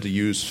started to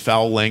use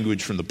foul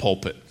language from the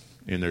pulpit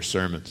in their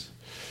sermons,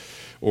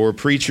 or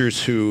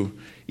preachers who,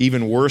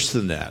 even worse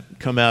than that,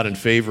 come out in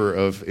favor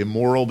of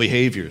immoral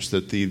behaviors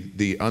that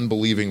the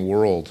unbelieving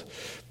world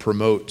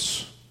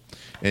promotes.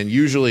 And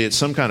usually it's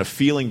some kind of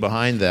feeling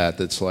behind that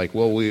that's like,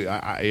 well,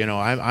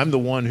 I'm the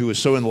one who is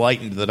so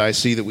enlightened that I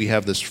see that we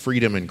have this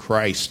freedom in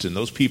Christ. And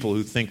those people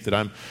who think that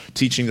I'm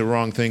teaching the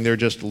wrong thing, they're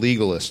just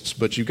legalists.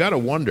 But you've got to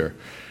wonder,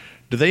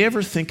 do they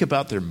ever think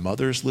about their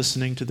mothers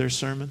listening to their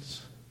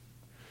sermons?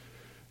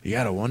 You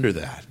got to wonder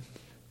that.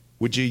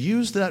 Would you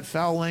use that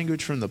foul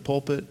language from the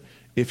pulpit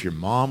if your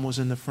mom was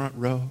in the front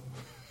row?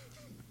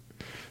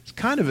 It's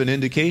kind of an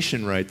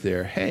indication right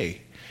there.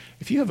 Hey,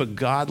 if you have a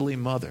godly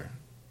mother,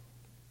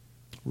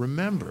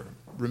 remember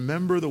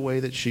the way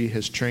that she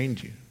has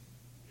trained you.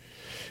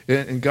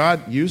 And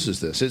God uses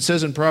this. It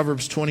says in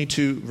Proverbs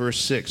 22, verse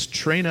 6,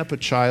 train up a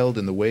child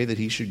in the way that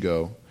he should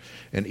go,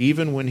 and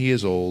even when he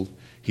is old,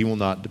 he will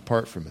not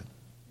depart from it.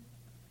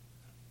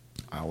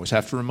 I always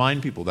have to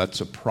remind people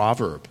that's a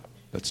proverb.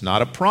 That's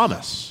not a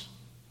promise.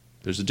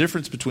 There's a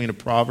difference between a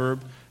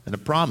proverb and a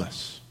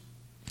promise.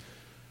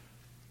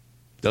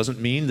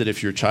 Doesn't mean that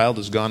if your child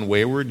has gone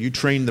wayward, you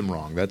trained them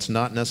wrong. That's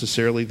not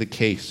necessarily the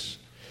case.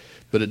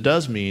 But it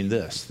does mean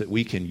this, that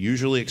we can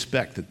usually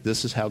expect that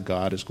this is how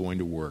God is going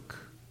to work.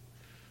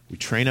 We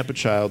train up a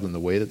child in the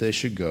way that they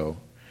should go,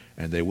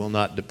 and they will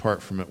not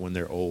depart from it when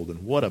they're old.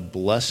 And what a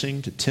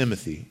blessing to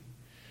Timothy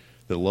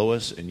that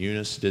Lois and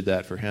Eunice did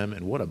that for him,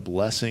 and what a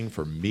blessing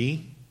for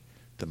me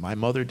that my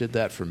mother did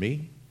that for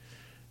me,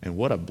 and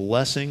what a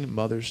blessing,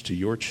 mothers, to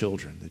your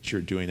children that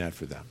you're doing that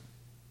for them.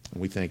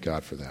 And we thank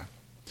God for that.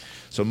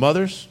 So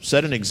mothers,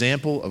 set an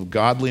example of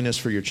godliness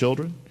for your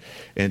children.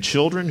 And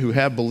children who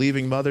have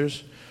believing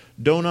mothers,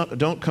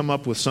 don't come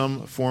up with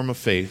some form of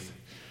faith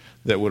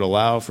that would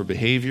allow for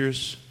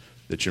behaviors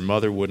that your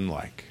mother wouldn't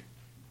like.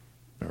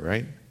 All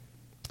right?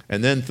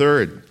 And then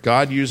third,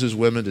 God uses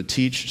women to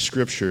teach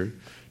Scripture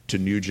to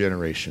new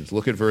generations.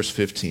 Look at verse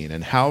 15.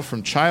 And how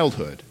from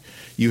childhood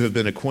you have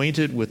been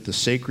acquainted with the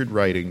sacred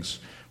writings,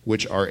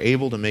 which are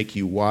able to make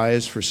you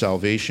wise for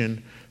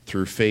salvation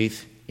through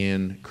faith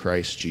in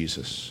Christ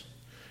Jesus.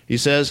 He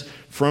says,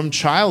 from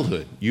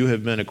childhood you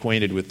have been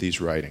acquainted with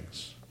these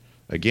writings.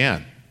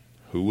 Again,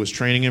 who was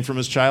training him from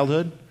his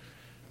childhood?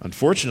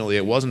 Unfortunately,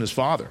 it wasn't his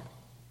father.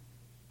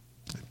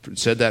 It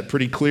said that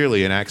pretty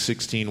clearly in Acts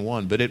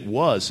 16:1, but it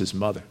was his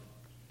mother.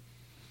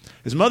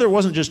 His mother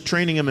wasn't just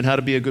training him in how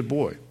to be a good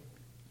boy.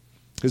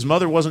 His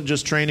mother wasn't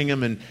just training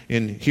him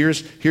in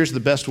here's the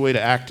best way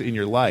to act in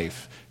your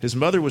life. His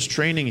mother was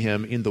training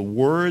him in the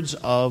words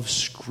of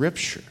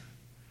Scripture.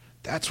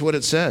 That's what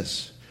it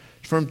says.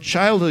 From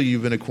childhood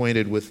you've been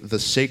acquainted with the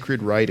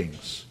sacred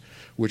writings,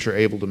 which are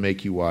able to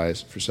make you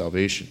wise for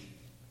salvation.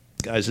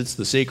 Guys, it's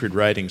the sacred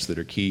writings that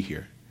are key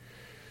here.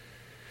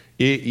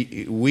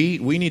 We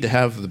need to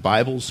have the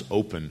Bibles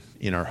open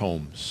in our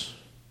homes.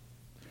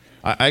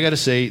 I got to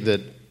say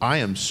that I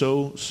am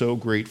so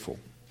grateful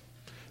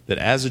that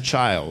as a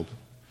child,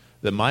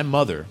 that my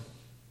mother,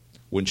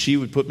 when she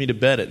would put me to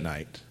bed at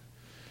night,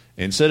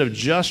 instead of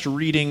just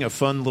reading a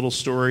fun little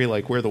story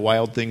like Where the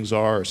Wild Things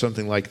Are or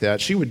something like that,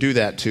 she would do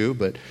that too,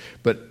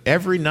 but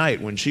every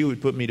night when she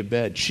would put me to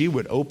bed, she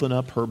would open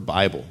up her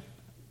Bible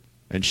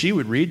and she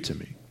would read to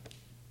me.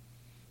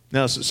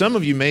 Now, some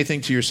of you may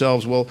think to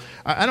yourselves, well,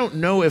 I don't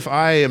know if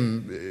I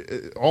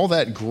am all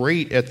that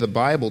great at the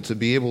Bible to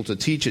be able to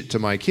teach it to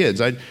my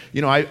kids. I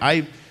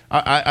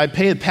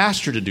pay a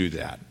pastor to do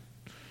that.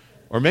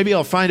 Or maybe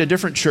I'll find a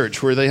different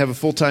church where they have a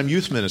full-time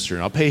youth minister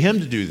and I'll pay him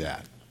to do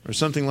that. Or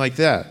something like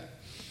that.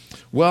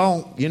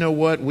 Well, you know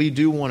what? We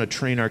do want to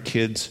train our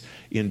kids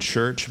in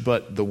church,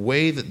 but the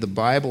way that the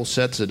Bible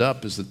sets it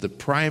up is that the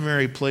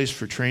primary place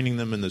for training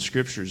them in the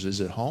Scriptures is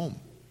at home.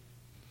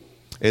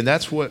 And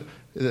that's what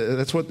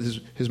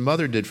his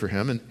mother did for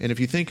him. And if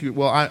you think,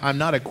 well, I'm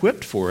not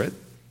equipped for it,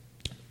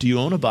 do you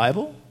own a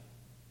Bible?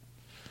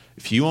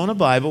 If you own a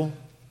Bible,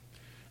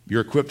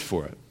 you're equipped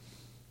for it.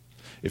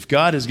 If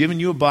God has given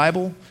you a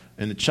Bible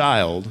and a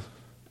child,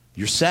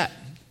 you're set.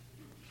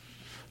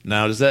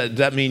 Now, does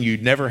that mean you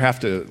never have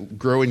to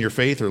grow in your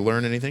faith or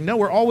learn anything? No,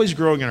 we're always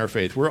growing in our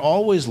faith. We're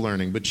always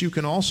learning. But you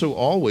can also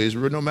always,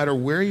 no matter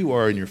where you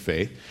are in your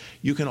faith,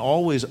 you can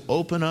always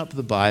open up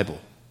the Bible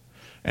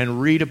and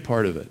read a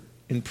part of it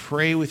and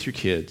pray with your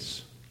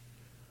kids.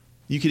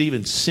 You could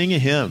even sing a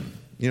hymn.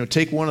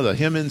 Take one of the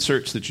hymn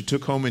inserts that you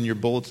took home in your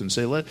bulletin and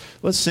say,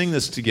 let's sing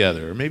this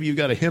together. Or maybe you've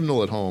got a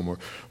hymnal at home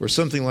or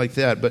something like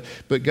that.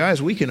 But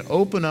guys, we can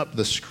open up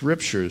the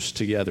Scriptures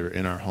together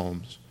in our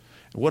homes.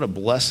 What a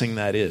blessing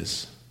that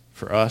is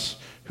for us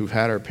who've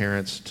had our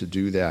parents to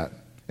do that.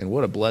 And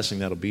what a blessing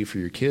that'll be for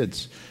your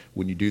kids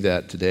when you do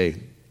that today.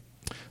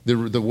 The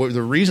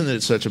reason that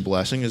it's such a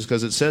blessing is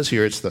because it says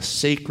here it's the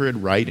sacred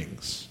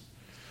writings.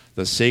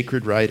 The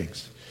sacred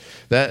writings.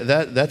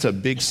 That's a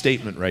big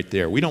statement right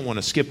there. We don't want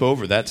to skip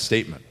over that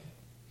statement.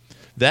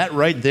 That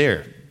right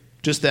there,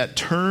 just that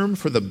term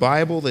for the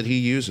Bible that he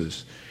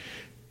uses,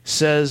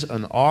 says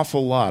an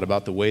awful lot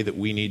about the way that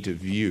we need to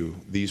view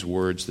these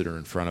words that are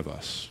in front of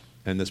us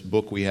and this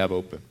book we have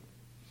open.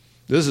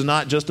 This is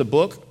not just a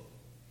book.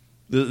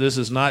 This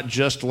is not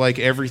just like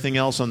everything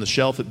else on the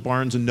shelf at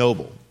Barnes &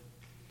 Noble.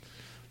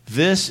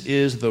 This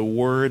is the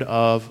Word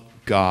of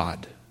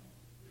God.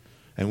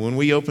 And when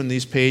we open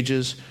these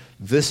pages,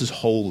 this is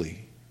holy.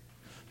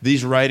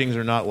 These writings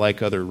are not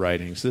like other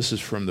writings. This is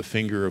from the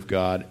finger of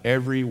God,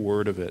 every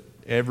word of it,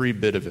 every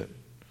bit of it,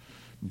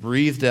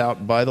 breathed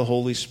out by the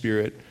Holy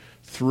Spirit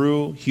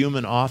through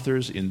human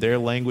authors in their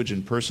language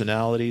and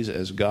personalities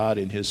as God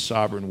in his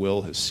sovereign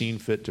will has seen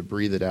fit to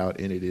breathe it out,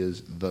 and it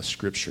is the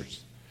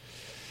Scriptures.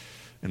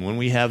 And when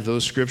we have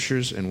those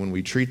Scriptures, and when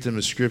we treat them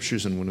as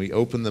Scriptures, and when we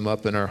open them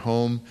up in our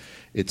home,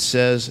 it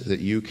says that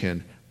you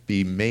can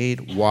be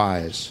made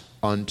wise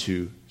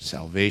unto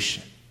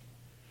salvation.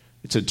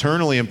 It's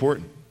eternally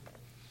important.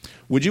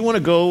 Would you want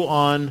to go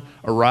on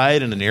a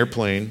ride in an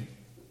airplane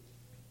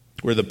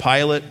where the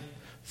pilot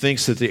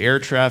thinks that the air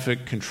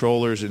traffic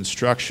controller's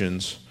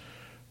instructions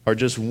are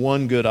just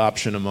one good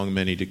option among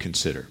many to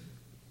consider?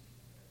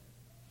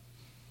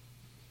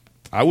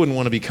 I wouldn't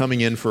want to be coming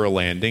in for a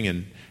landing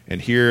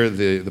and hear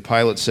the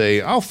pilot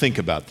say, "I'll think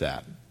about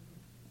that."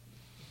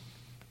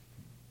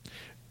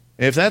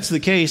 If that's the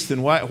case,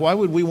 then why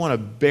would we want to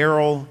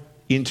barrel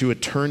into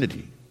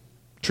eternity,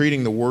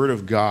 treating the Word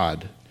of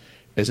God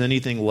as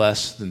anything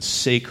less than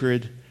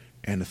sacred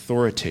and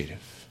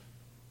authoritative?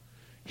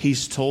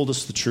 He's told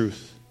us the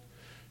truth.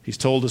 He's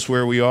told us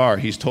where we are.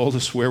 He's told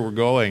us where we're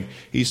going.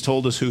 He's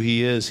told us who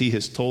He is. He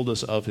has told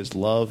us of His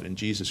love in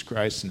Jesus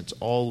Christ, and it's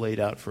all laid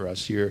out for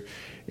us here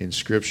in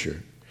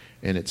Scripture.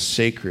 And it's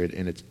sacred,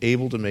 and it's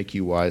able to make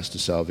you wise to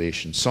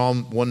salvation.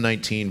 Psalm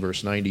 119,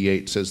 verse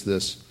 98 says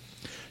this,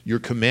 "Your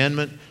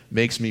commandment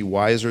makes me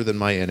wiser than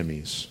my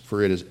enemies,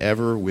 for it is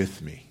ever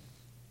with me."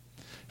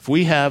 If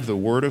we have the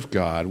Word of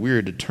God, we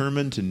are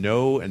determined to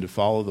know and to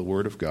follow the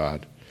Word of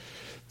God.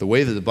 The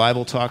way that the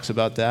Bible talks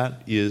about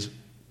that is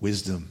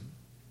wisdom.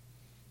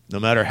 No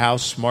matter how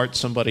smart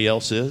somebody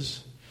else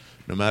is,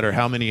 no matter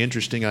how many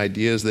interesting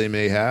ideas they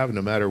may have,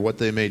 no matter what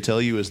they may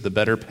tell you is the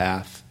better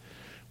path,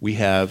 we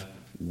have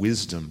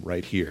wisdom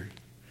right here.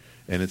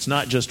 And it's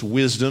not just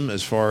wisdom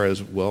as far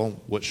as,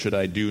 well, what should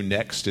I do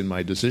next in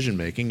my decision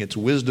making? It's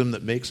wisdom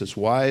that makes us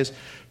wise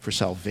for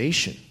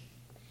salvation.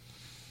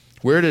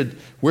 Where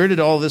did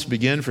all this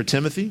begin for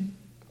Timothy?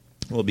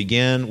 Well, it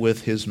began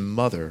with his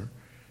mother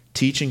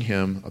teaching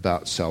him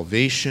about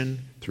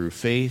salvation through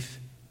faith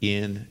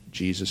in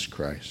Jesus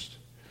Christ.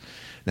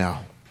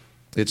 Now,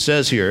 it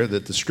says here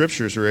that the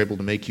Scriptures are able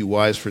to make you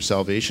wise for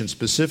salvation,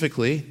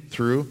 specifically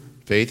through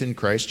faith in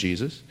Christ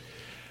Jesus.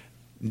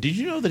 Did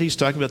you know that he's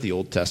talking about the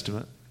Old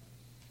Testament?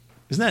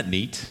 Isn't that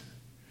neat?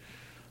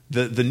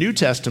 The New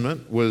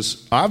Testament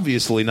was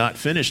obviously not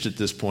finished at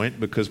this point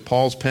because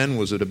Paul's pen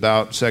was at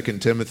about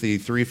 2 Timothy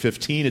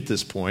 3:15 at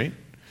this point.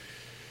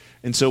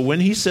 And so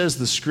when he says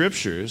the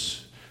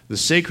Scriptures, the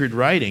sacred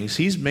writings,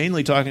 he's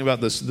mainly talking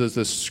about the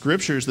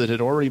Scriptures that had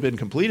already been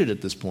completed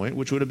at this point,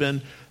 which would have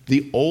been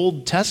the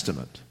Old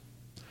Testament.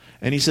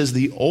 And he says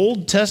the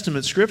Old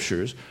Testament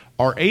Scriptures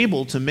are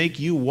able to make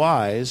you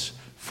wise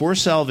for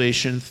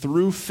salvation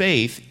through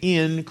faith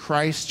in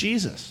Christ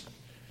Jesus.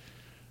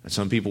 And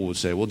some people would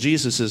say, well,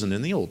 Jesus isn't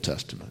in the Old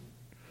Testament.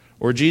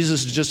 Or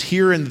Jesus is just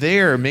here and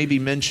there, maybe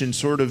mentioned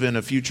sort of in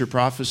a future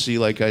prophecy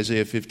like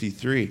Isaiah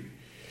 53.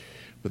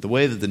 But the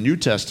way that the New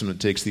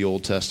Testament takes the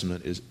Old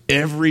Testament is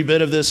every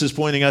bit of this is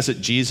pointing us at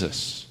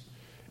Jesus.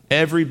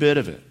 Every bit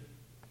of it.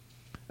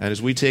 And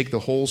as we take the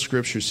whole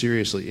Scripture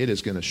seriously, it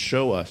is going to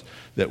show us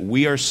that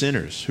we are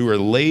sinners who are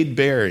laid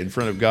bare in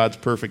front of God's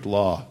perfect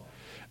law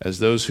as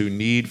those who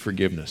need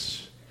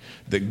forgiveness.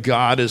 That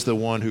God is the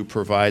one who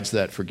provides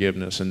that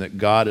forgiveness, and that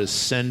God is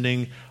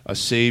sending a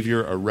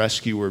Savior, a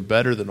rescuer,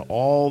 better than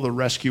all the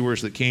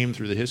rescuers that came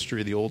through the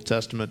history of the Old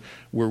Testament.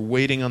 We're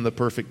waiting on the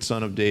perfect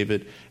Son of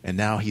David, and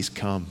now He's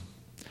come.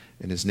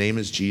 And His name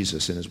is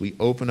Jesus. And as we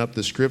open up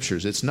the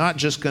Scriptures, it's not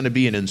just going to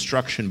be an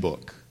instruction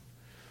book.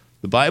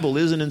 The Bible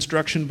is an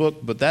instruction book,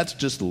 but that's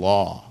just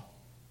law.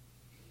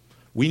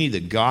 We need the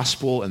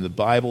gospel, and the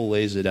Bible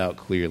lays it out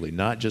clearly.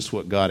 Not just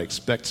what God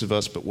expects of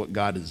us, but what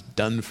God has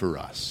done for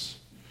us.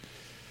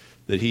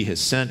 That He has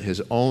sent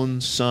His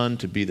own Son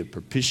to be the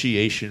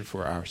propitiation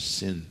for our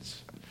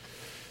sins,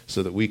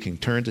 so that we can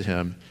turn to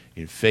Him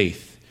in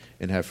faith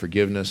and have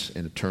forgiveness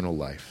and eternal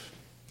life.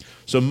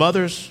 So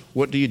mothers,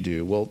 what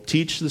do? Well,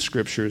 teach the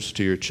Scriptures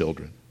to your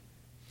children.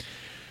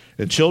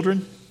 And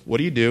children, what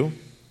do?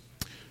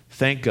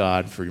 Thank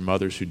God for your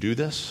mothers who do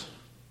this,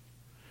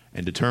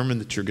 and determine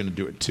that you're going to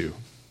do it too.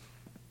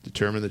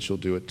 Determine that you'll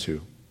do it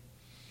too.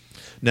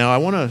 Now, I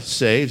want to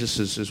say, just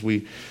as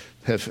we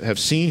have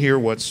seen here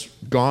what's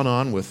gone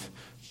on with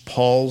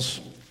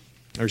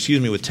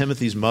with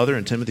Timothy's mother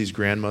and Timothy's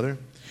grandmother,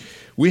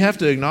 we have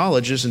to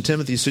acknowledge just in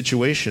Timothy's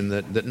situation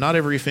that not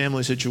every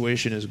family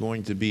situation is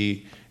going to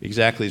be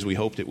exactly as we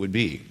hoped it would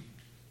be.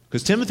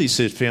 Because Timothy's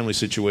family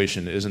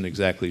situation isn't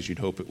exactly as you'd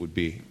hope it would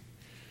be.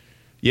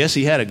 Yes,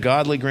 he had a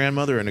godly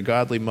grandmother and a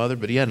godly mother,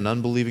 but he had an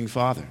unbelieving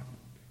father.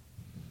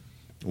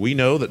 We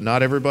know that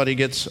not everybody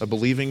gets a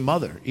believing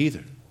mother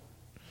either.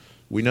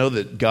 We know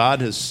that God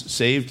has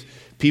saved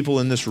people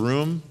in this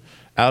room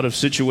out of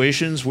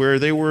situations where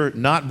they were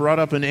not brought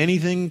up in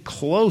anything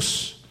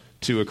close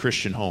to a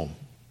Christian home,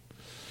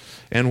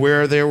 and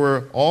where there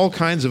were all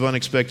kinds of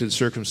unexpected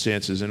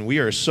circumstances. And we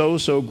are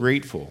so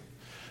grateful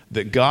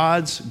that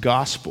God's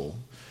gospel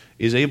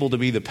is able to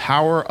be the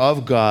power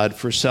of God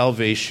for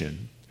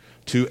salvation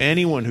to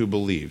anyone who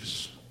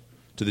believes,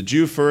 to the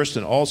Jew first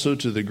and also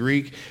to the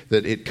Greek,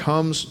 that it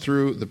comes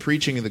through the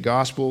preaching of the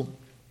gospel.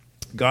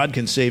 God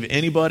can save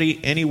anybody,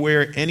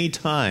 anywhere,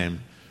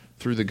 anytime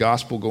through the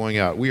gospel going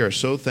out. We are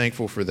so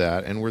thankful for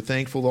that, and we're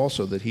thankful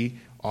also that he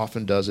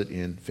often does it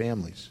in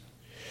families.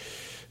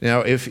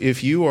 Now,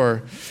 if you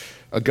are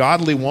a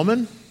godly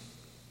woman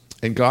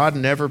and God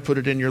never put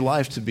it in your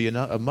life to be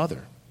a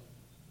mother,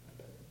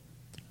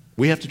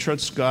 we have to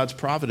trust God's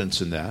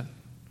providence in that.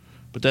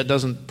 But that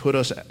doesn't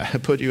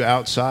put you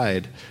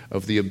outside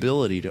of the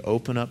ability to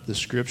open up the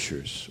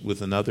Scriptures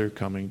with another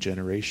coming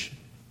generation.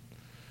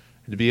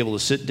 And to be able to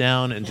sit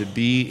down and to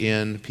be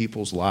in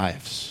people's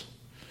lives.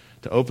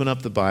 To open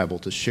up the Bible,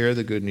 to share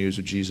the good news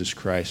of Jesus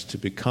Christ, to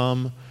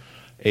become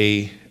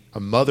a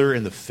mother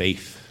in the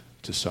faith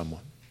to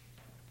someone.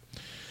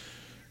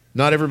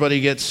 Not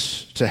everybody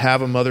gets to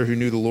have a mother who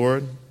knew the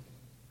Lord.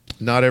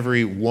 Not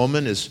every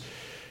woman is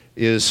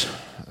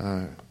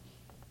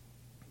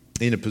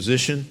in a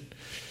position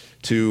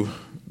to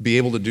be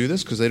able to do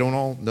this because they don't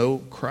all know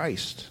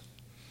Christ.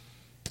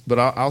 But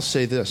I'll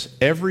say this.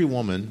 Every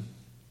woman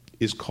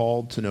is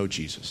called to know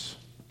Jesus.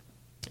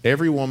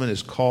 Every woman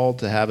is called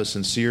to have a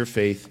sincere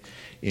faith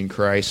in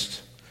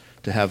Christ,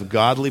 to have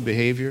godly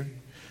behavior,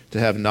 to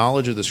have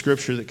knowledge of the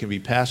Scripture that can be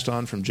passed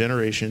on from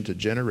generation to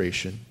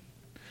generation.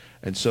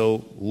 And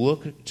so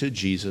look to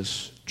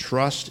Jesus,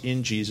 trust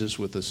in Jesus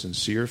with a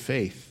sincere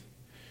faith.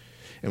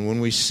 And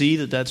when we see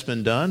that that's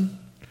been done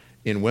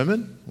in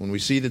women, when we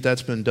see that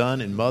that's been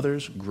done in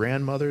mothers,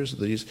 grandmothers,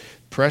 these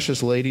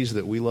precious ladies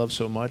that we love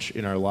so much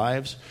in our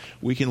lives,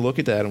 we can look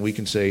at that and we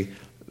can say,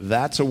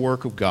 that's a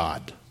work of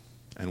God.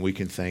 And we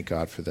can thank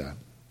God for that.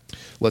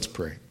 Let's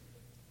pray.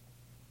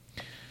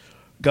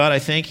 God, I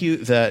thank you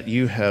that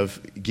you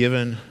have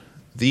given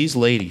these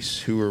ladies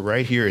who are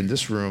right here in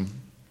this room.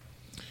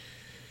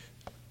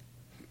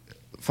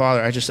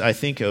 Father, I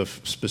think of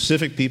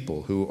specific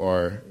people who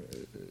are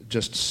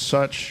just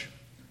such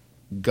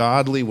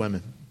godly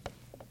women.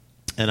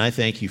 And I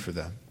thank you for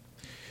them.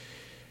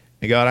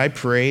 And God, I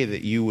pray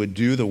that you would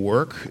do the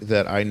work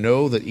that I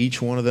know that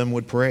each one of them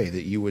would pray,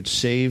 that you would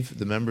save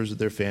the members of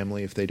their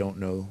family if they don't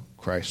know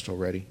Christ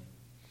already.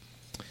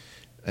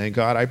 And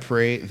God, I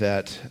pray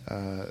that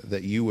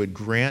you would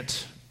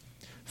grant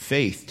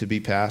faith to be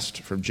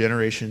passed from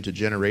generation to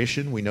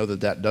generation. We know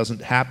that that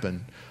doesn't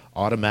happen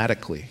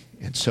automatically.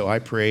 And so I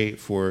pray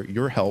for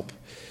your help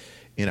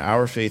in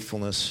our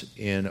faithfulness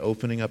in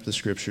opening up the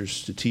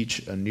Scriptures to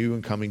teach a new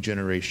and coming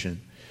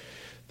generation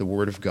the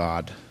Word of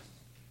God.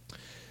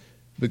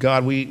 But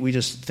God, we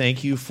just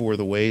thank you for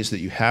the ways that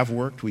you have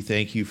worked. We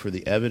thank you for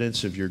the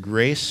evidence of your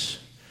grace,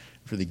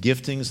 for the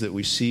giftings that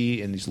we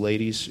see in these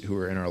ladies who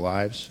are in our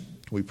lives.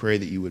 We pray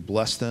that you would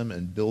bless them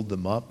and build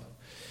them up.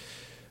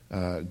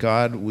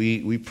 God,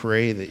 we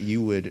pray that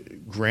you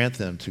would grant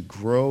them to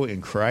grow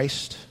in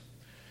Christ.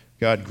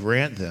 God,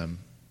 grant them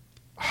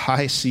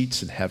high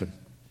seats in heaven.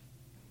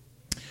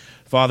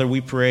 Father, we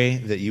pray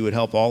that you would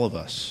help all of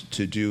us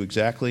to do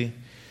exactly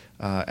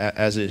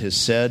as it has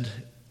said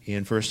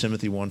in 1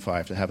 Timothy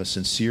 1:5, to have a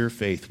sincere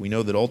faith. We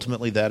know that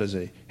ultimately that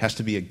has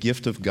to be a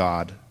gift of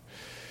God.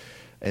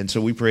 And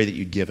so we pray that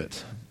you give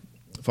it.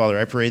 Father,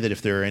 I pray that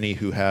if there are any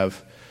who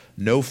have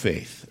no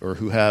faith or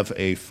who have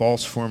a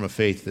false form of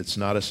faith that's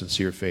not a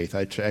sincere faith,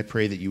 I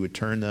pray that you would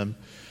turn them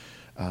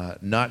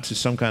not to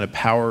some kind of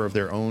power of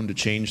their own to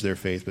change their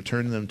faith, but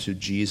turn them to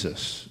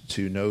Jesus,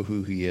 to know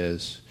who he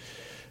is,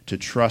 to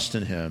trust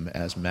in him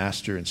as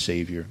Master and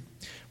Savior.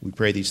 We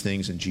pray these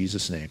things in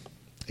Jesus' name.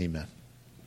 Amen.